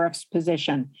this sheriff's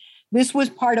position. This was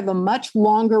part of a much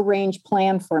longer range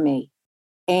plan for me.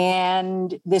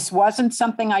 And this wasn't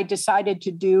something I decided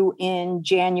to do in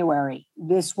January.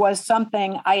 This was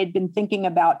something I had been thinking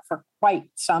about for quite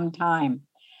some time.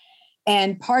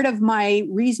 And part of my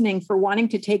reasoning for wanting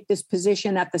to take this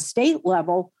position at the state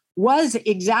level was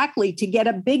exactly to get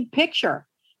a big picture,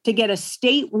 to get a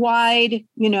statewide,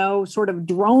 sort of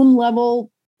drone level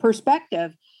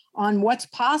perspective on what's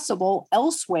possible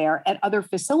elsewhere at other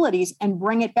facilities and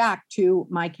bring it back to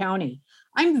my county.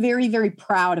 I'm very, very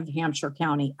proud of Hampshire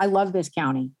County. I love this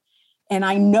county. And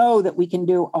I know that we can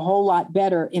do a whole lot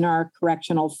better in our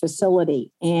correctional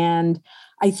facility. And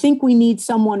I think we need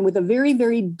someone with a very,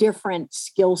 very different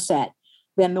skill set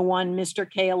than the one Mr.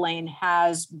 Keohane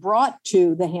has brought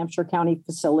to the Hampshire County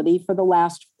facility for the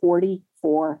last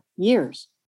 44 years.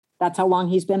 That's how long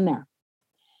he's been there.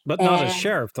 But not as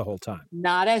sheriff the whole time.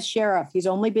 Not as sheriff. He's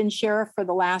only been sheriff for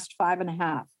the last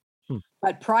 5.5.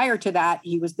 But prior to that,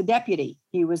 he was the deputy.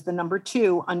 He was the number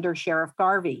 2 under Sheriff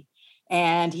Garvey.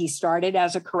 And he started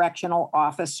as a correctional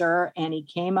officer and he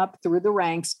came up through the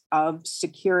ranks of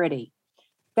security.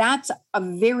 That's a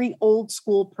very old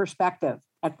school perspective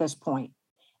at this point.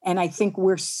 And I think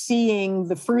we're seeing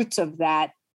the fruits of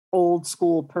that old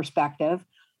school perspective.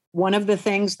 One of the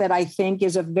things that I think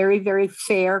is a very, very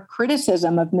fair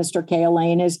criticism of Mr.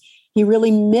 Keohane is he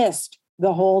really missed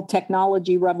the whole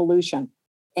technology revolution.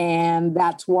 And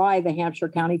that's why the Hampshire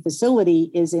County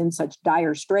facility is in such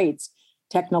dire straits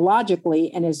technologically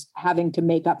and is having to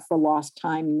make up for lost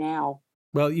time now.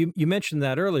 Well, you mentioned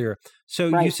that earlier. So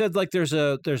Right. You said like there's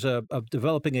a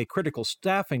developing a critical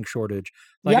staffing shortage.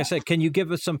 Like I said, can you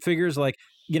give us some figures like,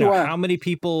 Sure. how many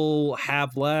people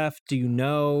have left? Do you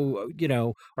know,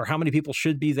 or how many people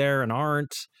should be there and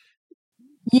aren't?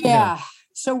 Yeah.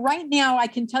 So right now I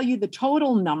can tell you the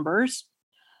total numbers.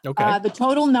 Okay. The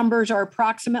total numbers are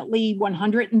approximately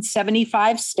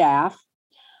 175 staff.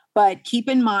 But keep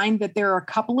in mind that there are a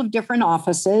couple of different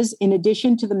offices. In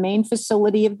addition to the main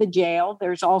facility of the jail,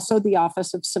 there's also the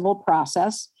Office of Civil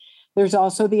Process. There's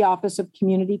also the Office of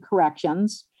Community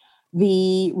Corrections.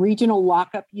 The regional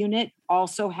lockup unit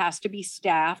also has to be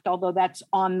staffed, although that's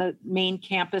on the main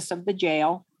campus of the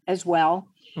jail as well.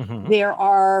 Mhm. There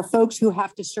are folks who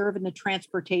have to serve in the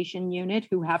transportation unit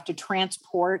who have to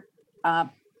transport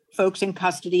folks in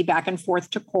custody back and forth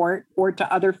to court or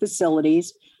to other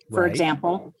facilities, for Right.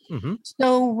 example. Mhm.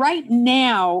 So right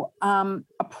now,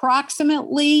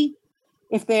 approximately,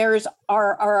 if there's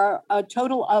are a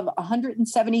total of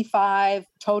 175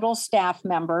 total staff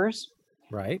members,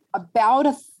 Right. about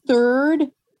a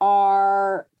third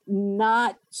are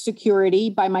not security.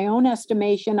 By my own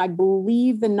estimation, I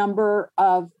believe the number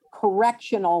of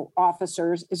correctional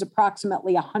officers is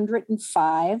approximately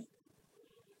 105.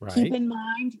 Right. Keep in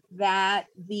mind that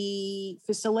the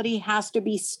facility has to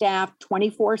be staffed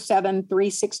 24/7,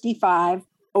 365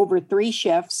 over 3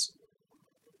 shifts,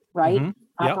 right? Mhm.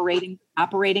 Yep.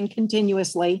 Operating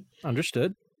continuously.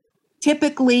 Understood.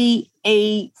 Typically,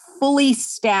 a fully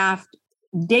staffed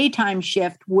daytime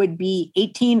shift would be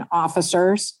 18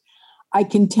 officers. I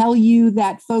can tell you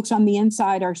that folks on the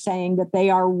inside are saying that they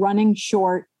are running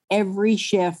short every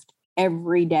shift,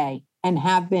 every day, and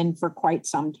have been for quite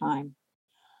some time.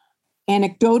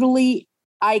 Anecdotally,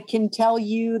 I can tell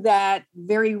you that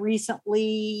very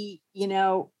recently,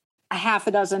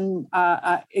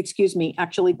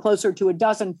 actually closer to a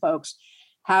dozen folks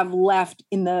have left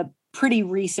in the pretty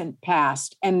recent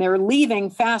past, and they're leaving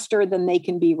faster than they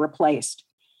can be replaced.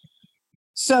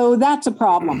 So that's a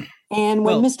problem. And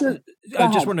when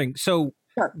I'm just wondering, so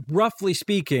Sure. roughly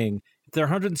speaking, if there are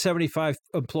 175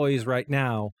 employees right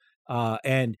now,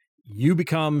 and you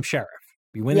become sheriff,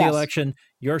 you win the Yes. election,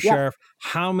 you're Yep. sheriff,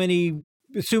 how many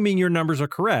assuming your numbers are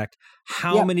correct,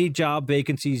 how many job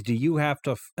vacancies do you have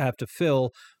to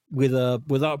fill with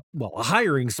a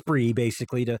hiring spree,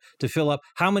 basically, to fill up?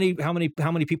 How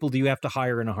many people do you have to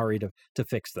hire in a hurry to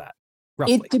fix that?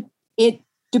 Roughly. It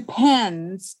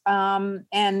depends. And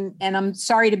I'm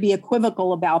sorry to be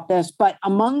equivocal about this, but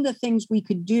among the things we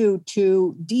could do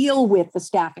to deal with the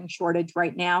staffing shortage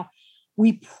right now,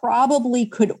 we probably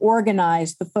could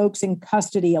organize the folks in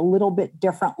custody a little bit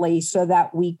differently so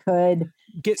that we could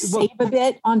save a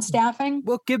bit on staffing.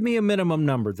 Well, give me a minimum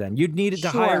number then. You'd need to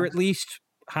hire at least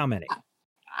how many?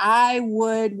 I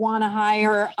would want to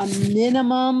hire a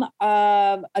minimum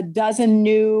of a dozen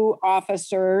new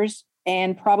officers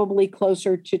and probably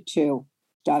closer to 2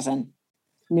 dozen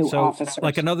new officers.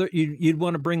 Like you'd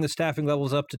want to bring the staffing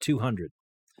levels up to 200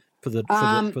 for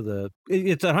the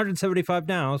it's 175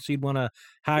 now, so you'd want to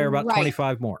hire about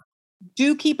 25 more.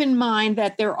 Do keep in mind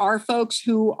that there are folks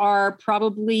who are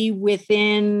probably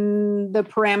within the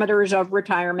parameters of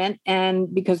retirement,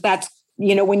 and because that's,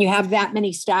 when you have that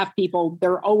many staff people,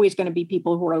 there are always going to be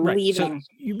people who are leaving. So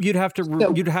you'd have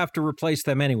to replace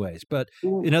them anyways. But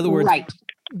in other words,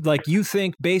 like you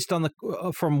think based on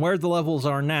from where the levels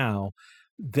are now,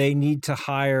 they need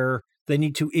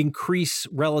to increase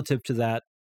relative to that,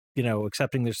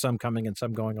 accepting there's some coming and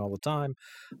some going all the time,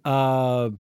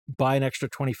 by an extra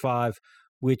 25,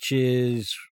 which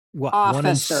is what, officers. 1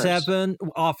 in 7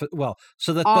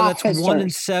 so that's 1 in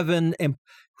 7, and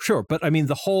sure, but I mean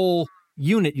the whole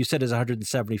unit you said is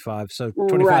 175, so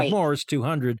 25 more is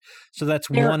 200, so that's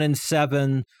 1 in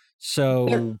 7.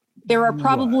 So there are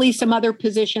probably some other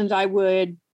positions I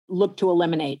would look to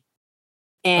eliminate,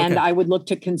 and I would look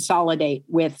to consolidate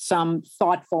with some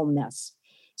thoughtfulness.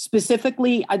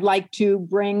 Specifically, I'd like to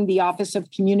bring the Office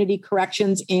of Community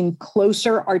Corrections in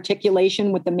closer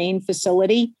articulation with the main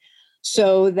facility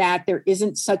so that there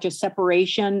isn't such a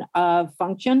separation of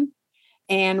function.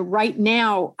 And right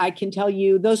now, I can tell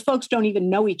you, those folks don't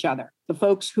even know each other, the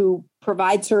folks who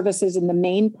provide services in the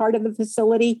main part of the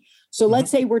facility. So let's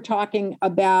say we're talking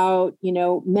about,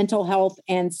 mental health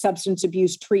and substance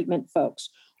abuse treatment folks,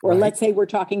 or let's say we're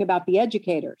talking about the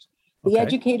educators. The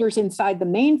educators inside the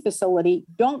main facility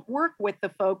don't work with the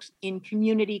folks in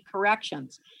community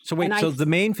corrections. So the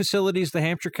main facility is the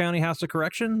Hampshire County House of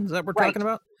Correction? Is that what we're talking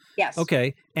about? Yes.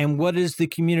 Okay. And what is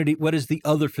the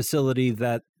other facility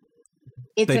that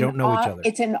they don't know each other?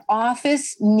 It's an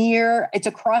office it's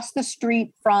across the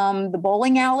street from the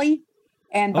bowling alley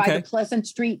and by the Pleasant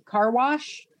Street car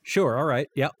wash. Sure. All right.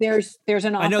 Yeah. There's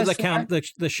an office. I know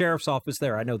the sheriff's office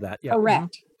there. I know that. Yeah.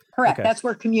 Correct. Correct. Okay. That's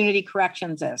where community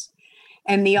corrections is.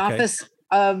 And the Office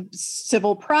of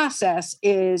Civil Process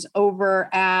is over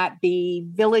at the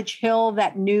Village Hill,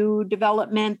 that new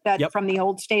development from the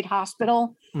old state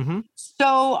hospital. Mm-hmm.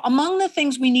 So among the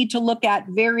things we need to look at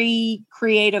very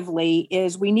creatively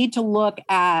is we need to look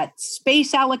at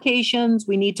space allocations.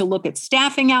 We need to look at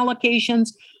staffing allocations,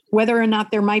 whether or not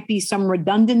there might be some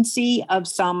redundancy of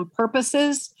some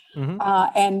purposes,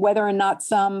 and whether or not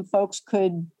some folks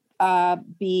could have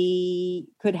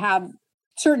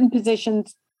certain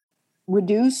positions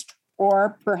reduced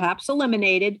or perhaps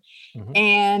eliminated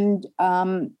and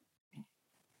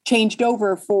changed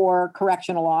over for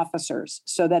correctional officers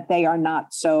so that they are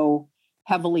not so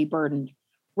heavily burdened.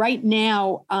 Right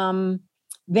now,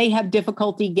 they have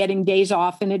difficulty getting days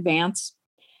off in advance.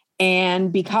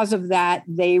 And because of that,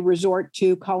 they resort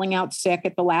to calling out sick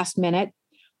at the last minute.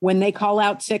 When they call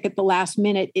out sick at the last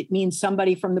minute, it means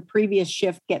somebody from the previous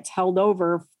shift gets held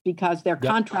over because their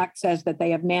contract says that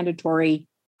they have mandatory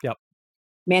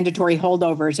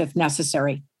holdovers if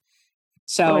necessary.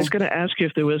 So I was going to ask you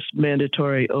if there was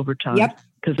mandatory overtime.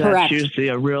 Because that's usually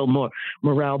a real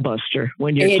morale buster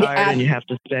when you're tired and you have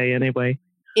to stay anyway.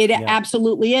 It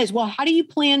absolutely is. Well, how do you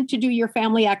plan to do your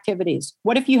family activities?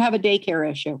 What if you have a daycare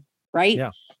issue, right? Yeah.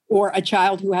 Or a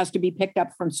child who has to be picked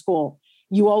up from school?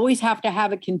 You always have to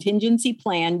have a contingency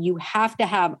plan. You have to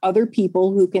have other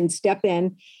people who can step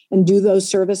in and do those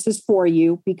services for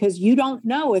you because you don't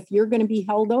know if you're going to be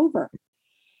held over.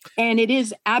 And it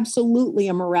is absolutely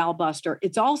a morale buster.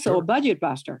 It's also a budget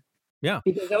buster. Yeah.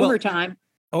 Because overtime.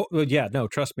 Oh, yeah. No,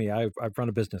 trust me. I've run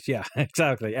a business. Yeah,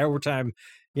 exactly. Overtime,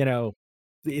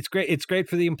 it's great. It's great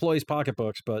for the employees'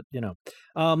 pocketbooks, but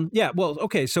well,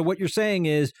 okay. So what you're saying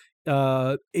is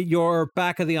your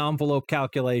back of the envelope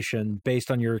calculation based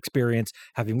on your experience,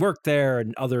 having worked there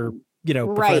and other,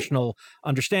 professional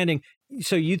understanding.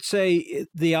 So you'd say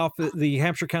the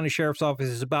Hampshire County Sheriff's Office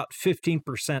is about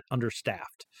 15%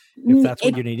 understaffed, if that's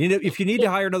what you need. If you need to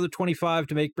hire another 25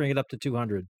 to bring it up to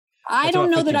 200. I don't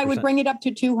know that I would bring it up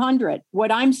to 200.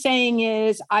 What I'm saying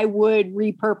is I would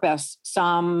repurpose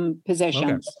some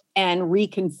positions and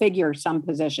reconfigure some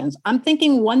positions. I'm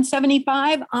thinking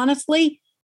 175, honestly,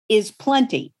 is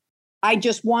plenty. I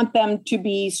just want them to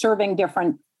be serving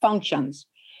different functions.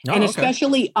 And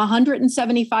especially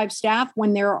 175 staff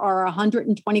when there are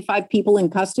 125 people in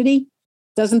custody.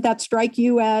 Doesn't that strike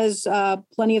you as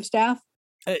plenty of staff?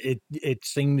 It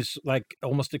seems like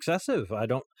almost excessive. I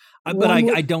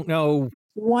don't know.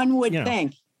 One would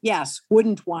think, yes,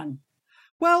 wouldn't one?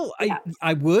 Well, yeah.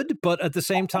 I would, but at the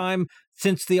same time,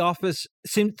 since the office,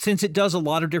 since it does a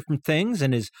lot of different things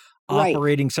and is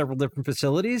operating several different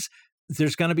facilities,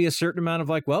 there's going to be a certain amount of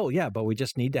like, well, yeah, but we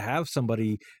just need to have some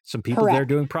people there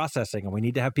doing processing, and we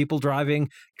need to have people driving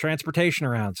transportation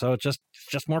around. So it's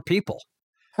just more people.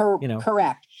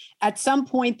 Correct. At some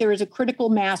point, there is a critical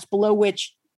mass below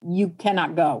which you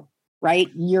cannot go, right?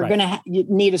 You're going to you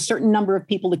need a certain number of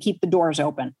people to keep the doors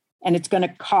open, and it's going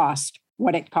to cost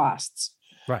what it costs.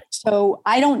 Right. So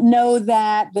I don't know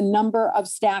that the number of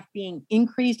staff being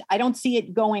increased, I don't see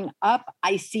it going up.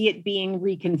 I see it being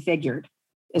reconfigured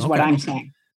is what I'm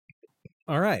saying.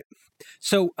 All right.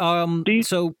 So,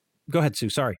 so go ahead, Sue.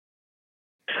 Sorry.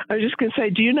 I was just going to say,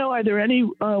 do you know, are there any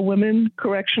women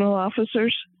correctional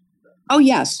officers? Oh,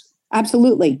 yes,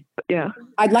 absolutely. Yeah.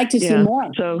 I'd like to see more.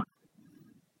 So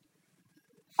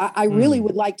I really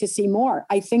would like to see more.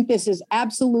 I think this is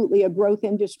absolutely a growth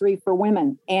industry for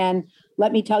women. And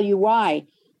let me tell you why.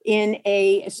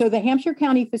 So the Hampshire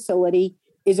County facility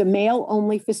is a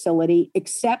male-only facility,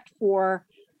 except for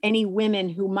any women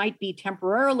who might be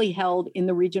temporarily held in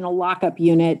the regional lockup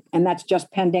unit, and that's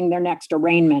just pending their next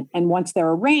arraignment. And once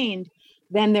they're arraigned,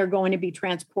 then they're going to be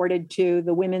transported to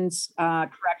the Women's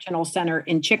Correctional Center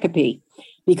in Chicopee,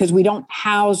 because we don't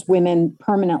house women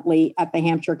permanently at the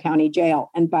Hampshire County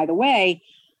Jail. And by the way,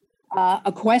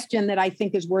 a question that I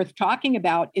think is worth talking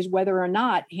about is whether or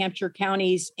not Hampshire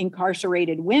County's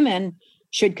incarcerated women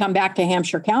should come back to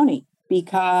Hampshire County,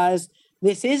 because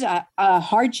this is a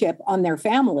hardship on their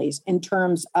families in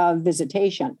terms of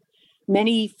visitation.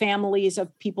 Many families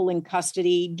of people in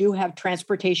custody do have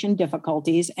transportation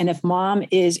difficulties. And if mom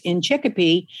is in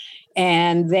Chicopee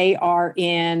and they are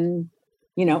in,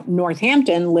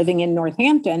 Northampton, living in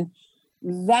Northampton,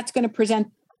 that's going to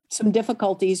present some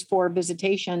difficulties for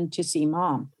visitation to see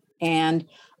mom. And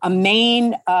a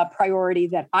main priority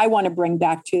that I want to bring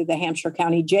back to the Hampshire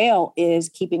County Jail is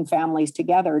keeping families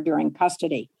together during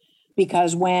custody.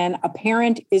 Because when a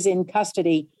parent is in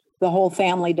custody, the whole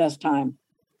family does time.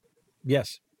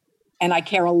 Yes. And I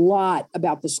care a lot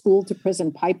about the school to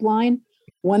prison pipeline.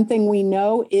 One thing we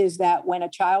know is that when a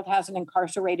child has an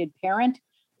incarcerated parent,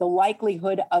 the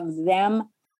likelihood of them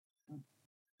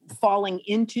falling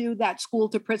into that school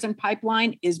to prison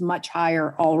pipeline is much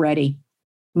higher already.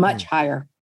 Much higher.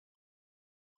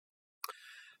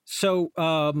 So,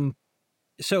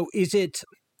 is it,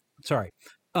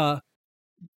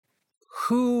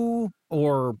 who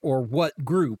or what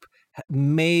group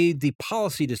made the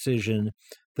policy decision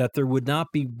that there would not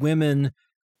be women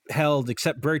held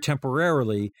except very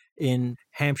temporarily in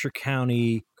Hampshire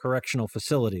County correctional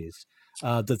facilities,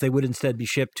 that they would instead be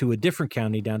shipped to a different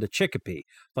county down to Chicopee?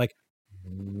 Like,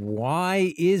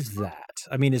 why is that?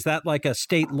 I mean, is that like a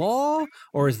state law,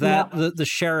 or is that the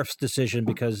sheriff's decision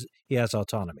because he has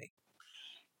autonomy?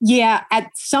 Yeah,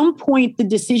 at some point, the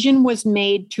decision was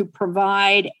made to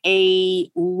provide a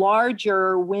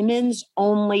larger women's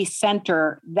only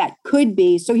center that could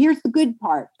be. So here's the good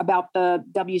part about the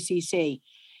WCC.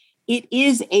 It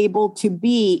is able to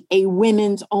be a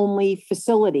women's only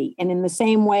facility. And in the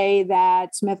same way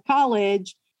that Smith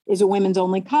College is a women's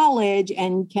only college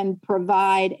and can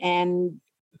provide and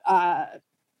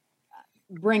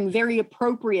bring very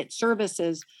appropriate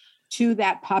services to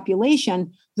that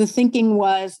population, the thinking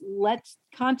was, let's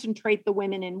concentrate the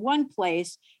women in one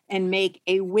place and make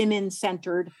a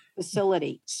women-centered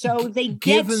facility. So they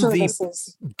get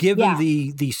services. Given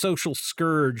the social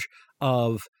scourge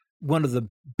of one of the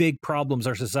big problems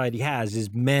our society has is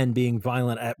men being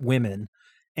violent at women.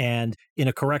 And in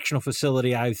a correctional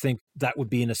facility, I think that would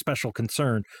be an especial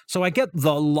concern. So I get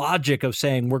the logic of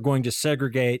saying we're going to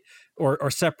segregate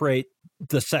or separate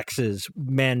the sexes,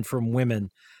 men from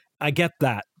women. I get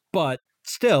that, but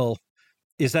still,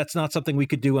 that's not something we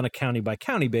could do on a county by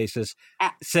county basis,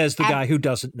 says the guy who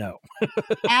doesn't know.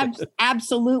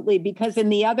 Absolutely, because in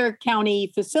the other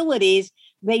county facilities,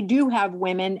 they do have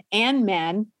women and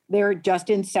men. They're just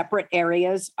in separate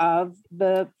areas of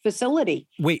the facility.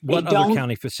 Wait, what other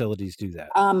county facilities do that?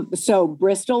 So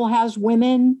Bristol has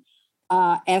women,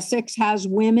 Essex has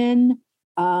women,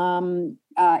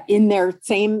 in their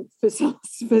same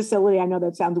facility. I know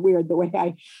that sounds weird the way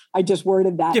I just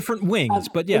worded that. Different wings,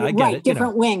 but yeah, I get right, it.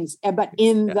 Different wings, but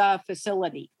in the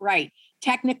facility, right.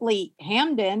 Technically,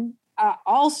 Hamden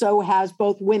also has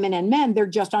both women and men. They're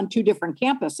just on two different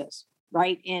campuses,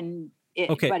 right?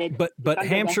 But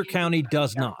Hampshire County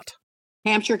does not.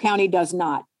 Hampshire County does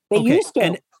not. They used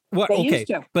to. Used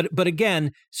to. But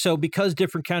again, so because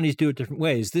different counties do it different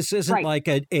ways, this isn't like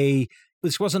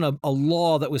this wasn't a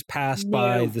law that was passed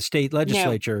by the state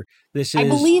legislature. This is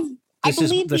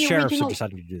the sheriffs have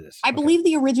decided to do this. I believe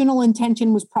the original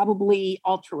intention was probably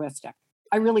altruistic.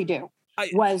 I really do.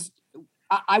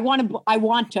 I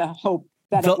want to hope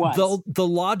that it was. The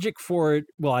logic for it,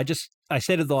 well, I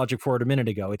stated the logic for it a minute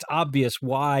ago. It's obvious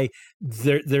why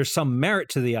there's some merit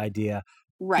to the idea.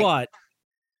 Right. But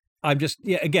I'm just,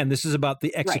 again, this is about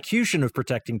the execution of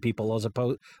protecting people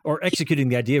executing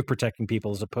the idea of protecting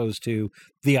people as opposed to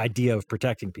the idea of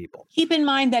protecting people. Keep in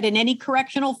mind that in any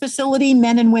correctional facility,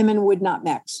 men and women would not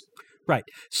mix. Right.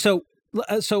 So,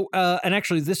 and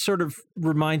actually, this sort of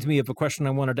reminds me of a question I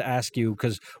wanted to ask you,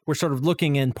 because we're sort of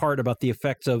looking in part about the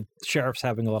effects of sheriffs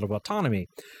having a lot of autonomy.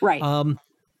 Right.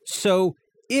 So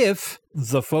if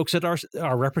the folks at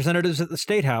our representatives at the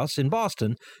State House in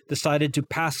Boston decided to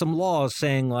pass some laws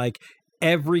saying like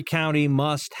every county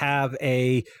must have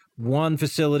one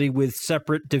facility with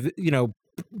separate,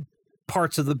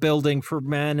 parts of the building for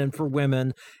men and for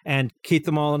women and keep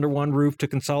them all under one roof to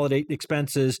consolidate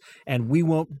expenses. And we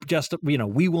won't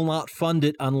we will not fund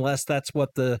it unless that's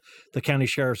what the county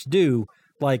sheriffs do.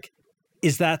 Like,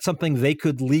 is that something they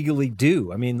could legally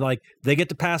do? I mean, like, they get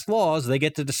to pass laws, they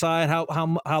get to decide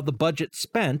how the budget's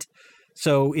spent.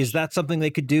 So is that something they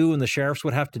could do and the sheriffs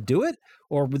would have to do it?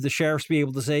 Or would the sheriffs be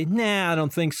able to say, nah, I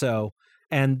don't think so,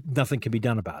 and nothing can be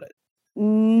done about it?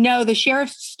 No, the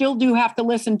sheriffs still do have to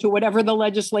listen to whatever the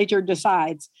legislature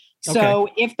decides. So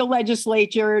if the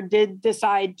legislature did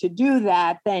decide to do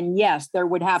that, then yes, there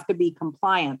would have to be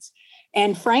compliance.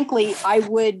 And frankly, I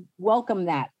would welcome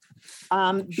that.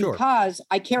 Because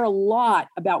I care a lot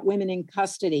about women in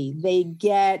custody. They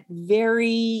get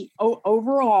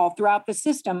overall throughout the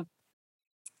system,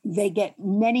 they get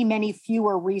many, many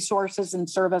fewer resources and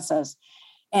services.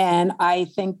 And I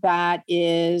think that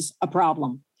is a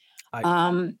problem.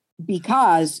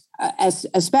 Because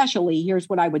especially, here's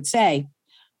what I would say,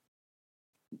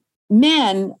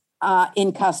 men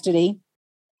in custody,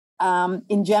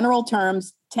 in general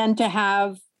terms, tend to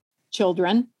have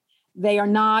children. They are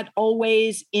not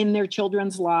always in their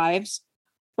children's lives,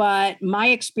 but my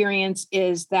experience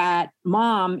is that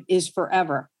mom is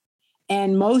forever.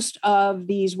 And most of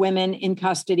these women in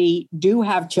custody do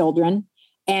have children.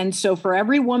 And so for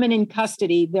every woman in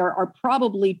custody, there are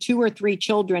probably 2 or 3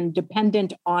 children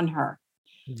dependent on her.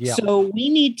 Yeah. So we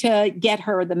need to get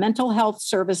her the mental health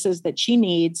services that she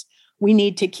needs. We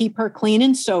need to keep her clean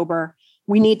and sober.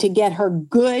 We need to get her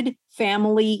good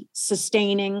family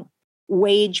sustaining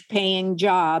wage paying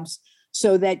jobs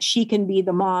so that she can be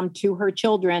the mom to her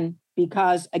children,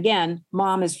 because again,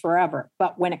 mom is forever.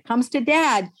 But when it comes to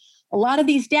dad, a lot of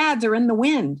these dads are in the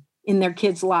wind in their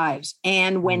kids' lives.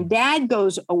 And when dad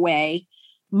goes away,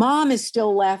 mom is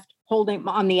still left holding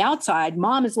on the outside.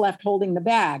 Mom is left holding the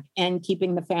bag and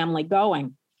keeping the family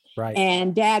going. Right.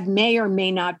 And dad may or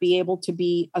may not be able to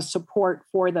be a support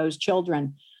for those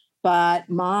children, but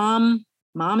mom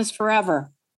is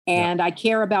forever. And I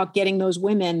care about getting those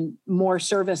women more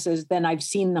services than I've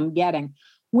seen them getting.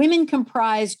 Women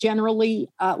comprise generally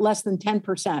less than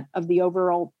 10% of the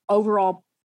overall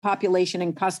population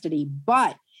in custody.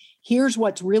 But here's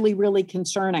what's really, really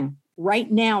concerning. Right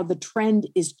now, the trend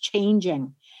is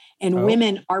changing and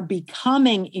women are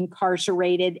becoming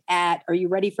incarcerated at, are you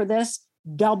ready for this?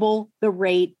 Double the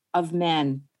rate of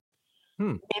men.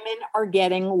 Women are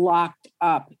getting locked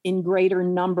up in greater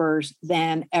numbers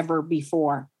than ever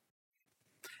before.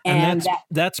 And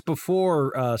that's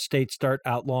before states start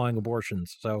outlawing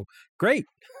abortions. So great.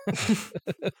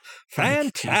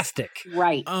 Fantastic.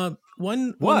 Right.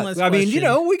 One last question. I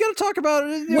mean, we got to talk about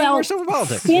more civil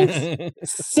politics.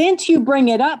 Since you bring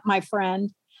it up, my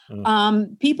friend,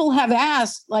 people have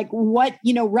asked, like, what,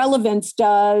 relevance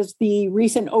does the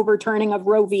recent overturning of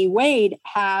Roe v. Wade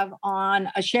have on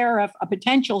a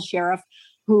potential sheriff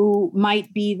who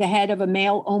might be the head of a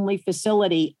male-only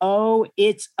facility? Oh,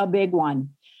 it's a big one.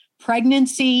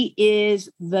 Pregnancy is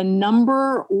the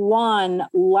number one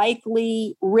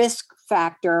likely risk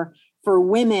factor for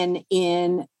women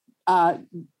in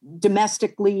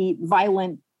domestically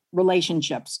violent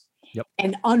relationships. Yep.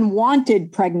 And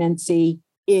unwanted pregnancy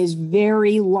is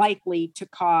very likely to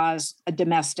cause a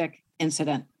domestic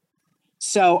incident.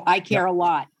 So I care a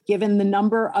lot. given the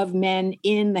number of men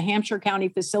in the Hampshire County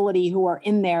facility who are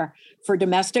in there for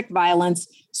domestic violence,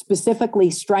 specifically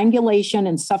strangulation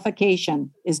and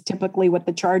suffocation is typically what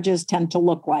the charges tend to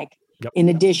look like, in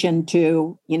addition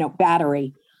to,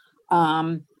 battery.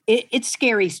 It's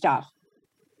scary stuff.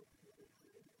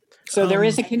 So there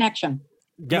is a connection.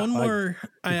 Yeah, one more.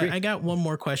 I got one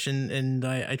more question, and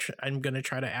I'm going to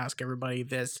try to ask everybody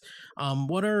this.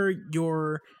 What are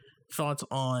your thoughts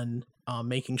on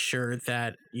making sure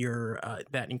that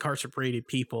that incarcerated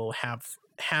people have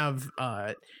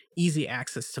easy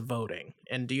access to voting,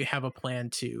 and do you have a plan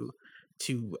to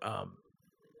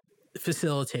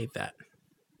facilitate that?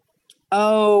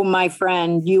 Oh, my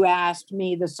friend, you asked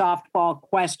me the softball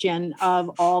question of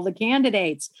all the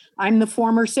candidates. I'm the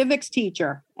former civics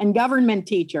teacher and government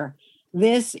teacher.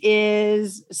 This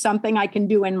is something I can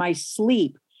do in my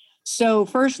sleep. So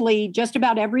firstly, just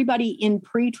about everybody in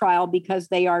pretrial, because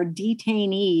they are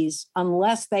detainees,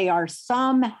 unless they are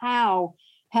somehow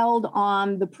held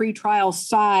on the pretrial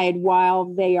side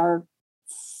while they are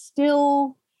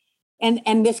still,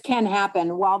 and this can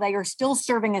happen, while they are still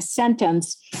serving a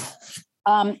sentence,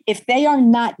 if they are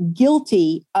not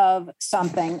guilty of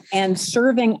something and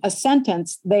serving a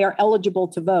sentence, they are eligible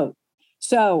to vote.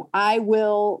 So I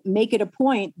will make it a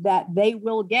point that they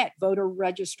will get voter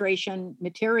registration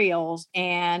materials,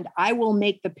 and I will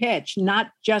make the pitch, not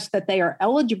just that they are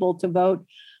eligible to vote,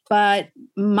 but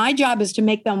my job is to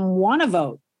make them want to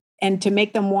vote and to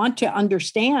make them want to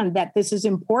understand that this is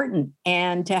important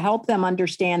and to help them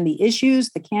understand the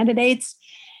issues, the candidates,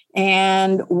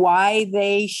 and why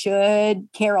they should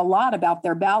care a lot about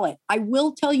their ballot. I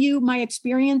will tell you my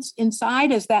experience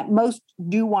inside is that most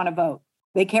do want to vote.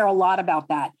 They care a lot about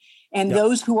that. And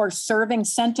those who are serving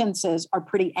sentences are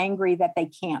pretty angry that they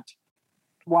can't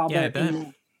while they're in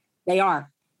there. They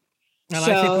are. And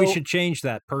I think we should change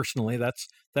that personally. That's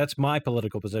my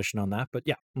political position on that. But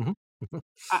yeah. Mm-hmm.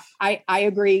 I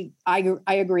agree. I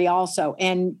agree also.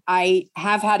 And I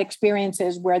have had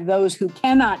experiences where those who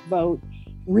cannot vote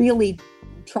really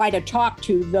try to talk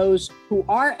to those who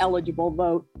are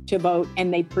eligible to vote,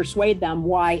 and they persuade them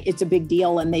why it's a big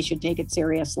deal and they should take it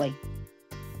seriously.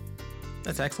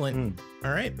 That's excellent.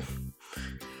 All right.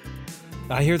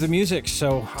 I hear the music,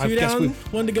 so I guess we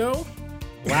one to go.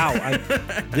 Wow,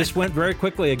 this went very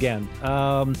quickly again.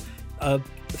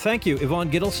 Thank you,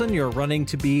 Yvonne Gittleson. You're running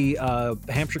to be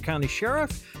Hampshire County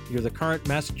Sheriff. You're the current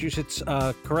Massachusetts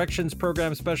Corrections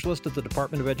Program Specialist at the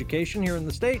Department of Education here in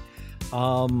the state.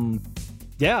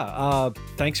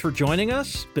 Thanks for joining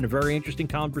us. Been a very interesting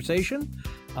conversation.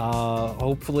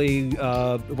 Hopefully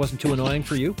it wasn't too annoying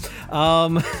for you.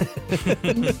 Not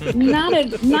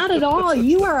at all.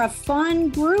 You are a fun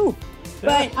group.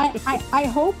 But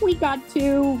I hope we got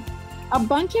to a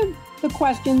bunch of the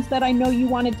questions that I know you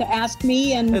wanted to ask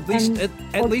me, and at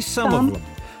least some of them.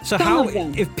 So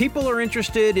if people are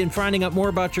interested in finding out more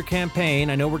about your campaign,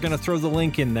 I know we're going to throw the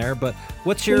link in there, but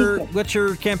what's your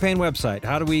campaign website?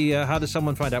 How does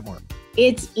someone find out more?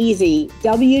 It's easy.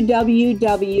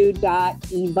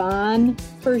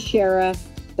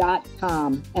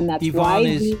 www.yvonneforsheriff.com. And that's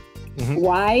Yvonne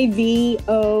Y-V-O-N-N-E.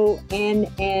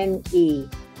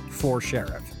 For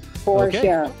Sheriff.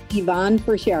 Sheriff. Yvonne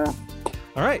for Sheriff.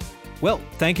 All right. Well,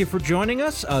 thank you for joining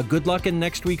us. Good luck in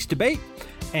next week's debate.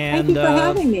 And thank you for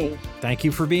having me. Thank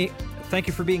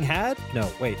you for being had? No,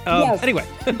 wait. Yes. Anyway.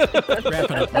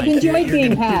 I've enjoyed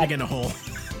being had. You're digging a hole.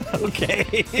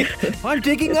 Okay. I'm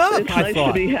digging up. It's nice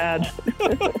to be had.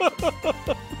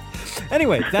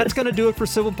 Anyway, that's going to do it for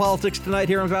Civil Politics tonight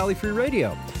here on Valley Free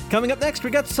Radio. Coming up next, we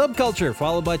got Subculture,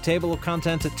 followed by Table of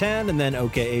Contents at 10, and then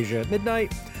OK Asia at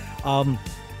midnight.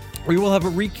 We will have a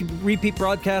repeat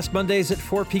broadcast Mondays at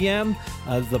 4 p.m.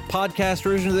 The podcast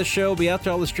version of this show will be out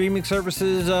to all the streaming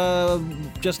services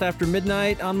just after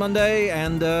midnight on Monday.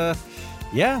 And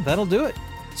that'll do it.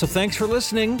 So thanks for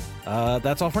listening.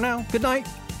 That's all for now. Good night.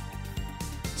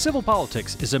 Civil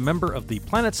Politics is a member of the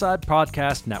PlanetSide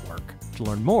Podcast Network. To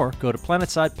learn more, go to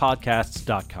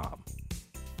planetsidepodcasts.com.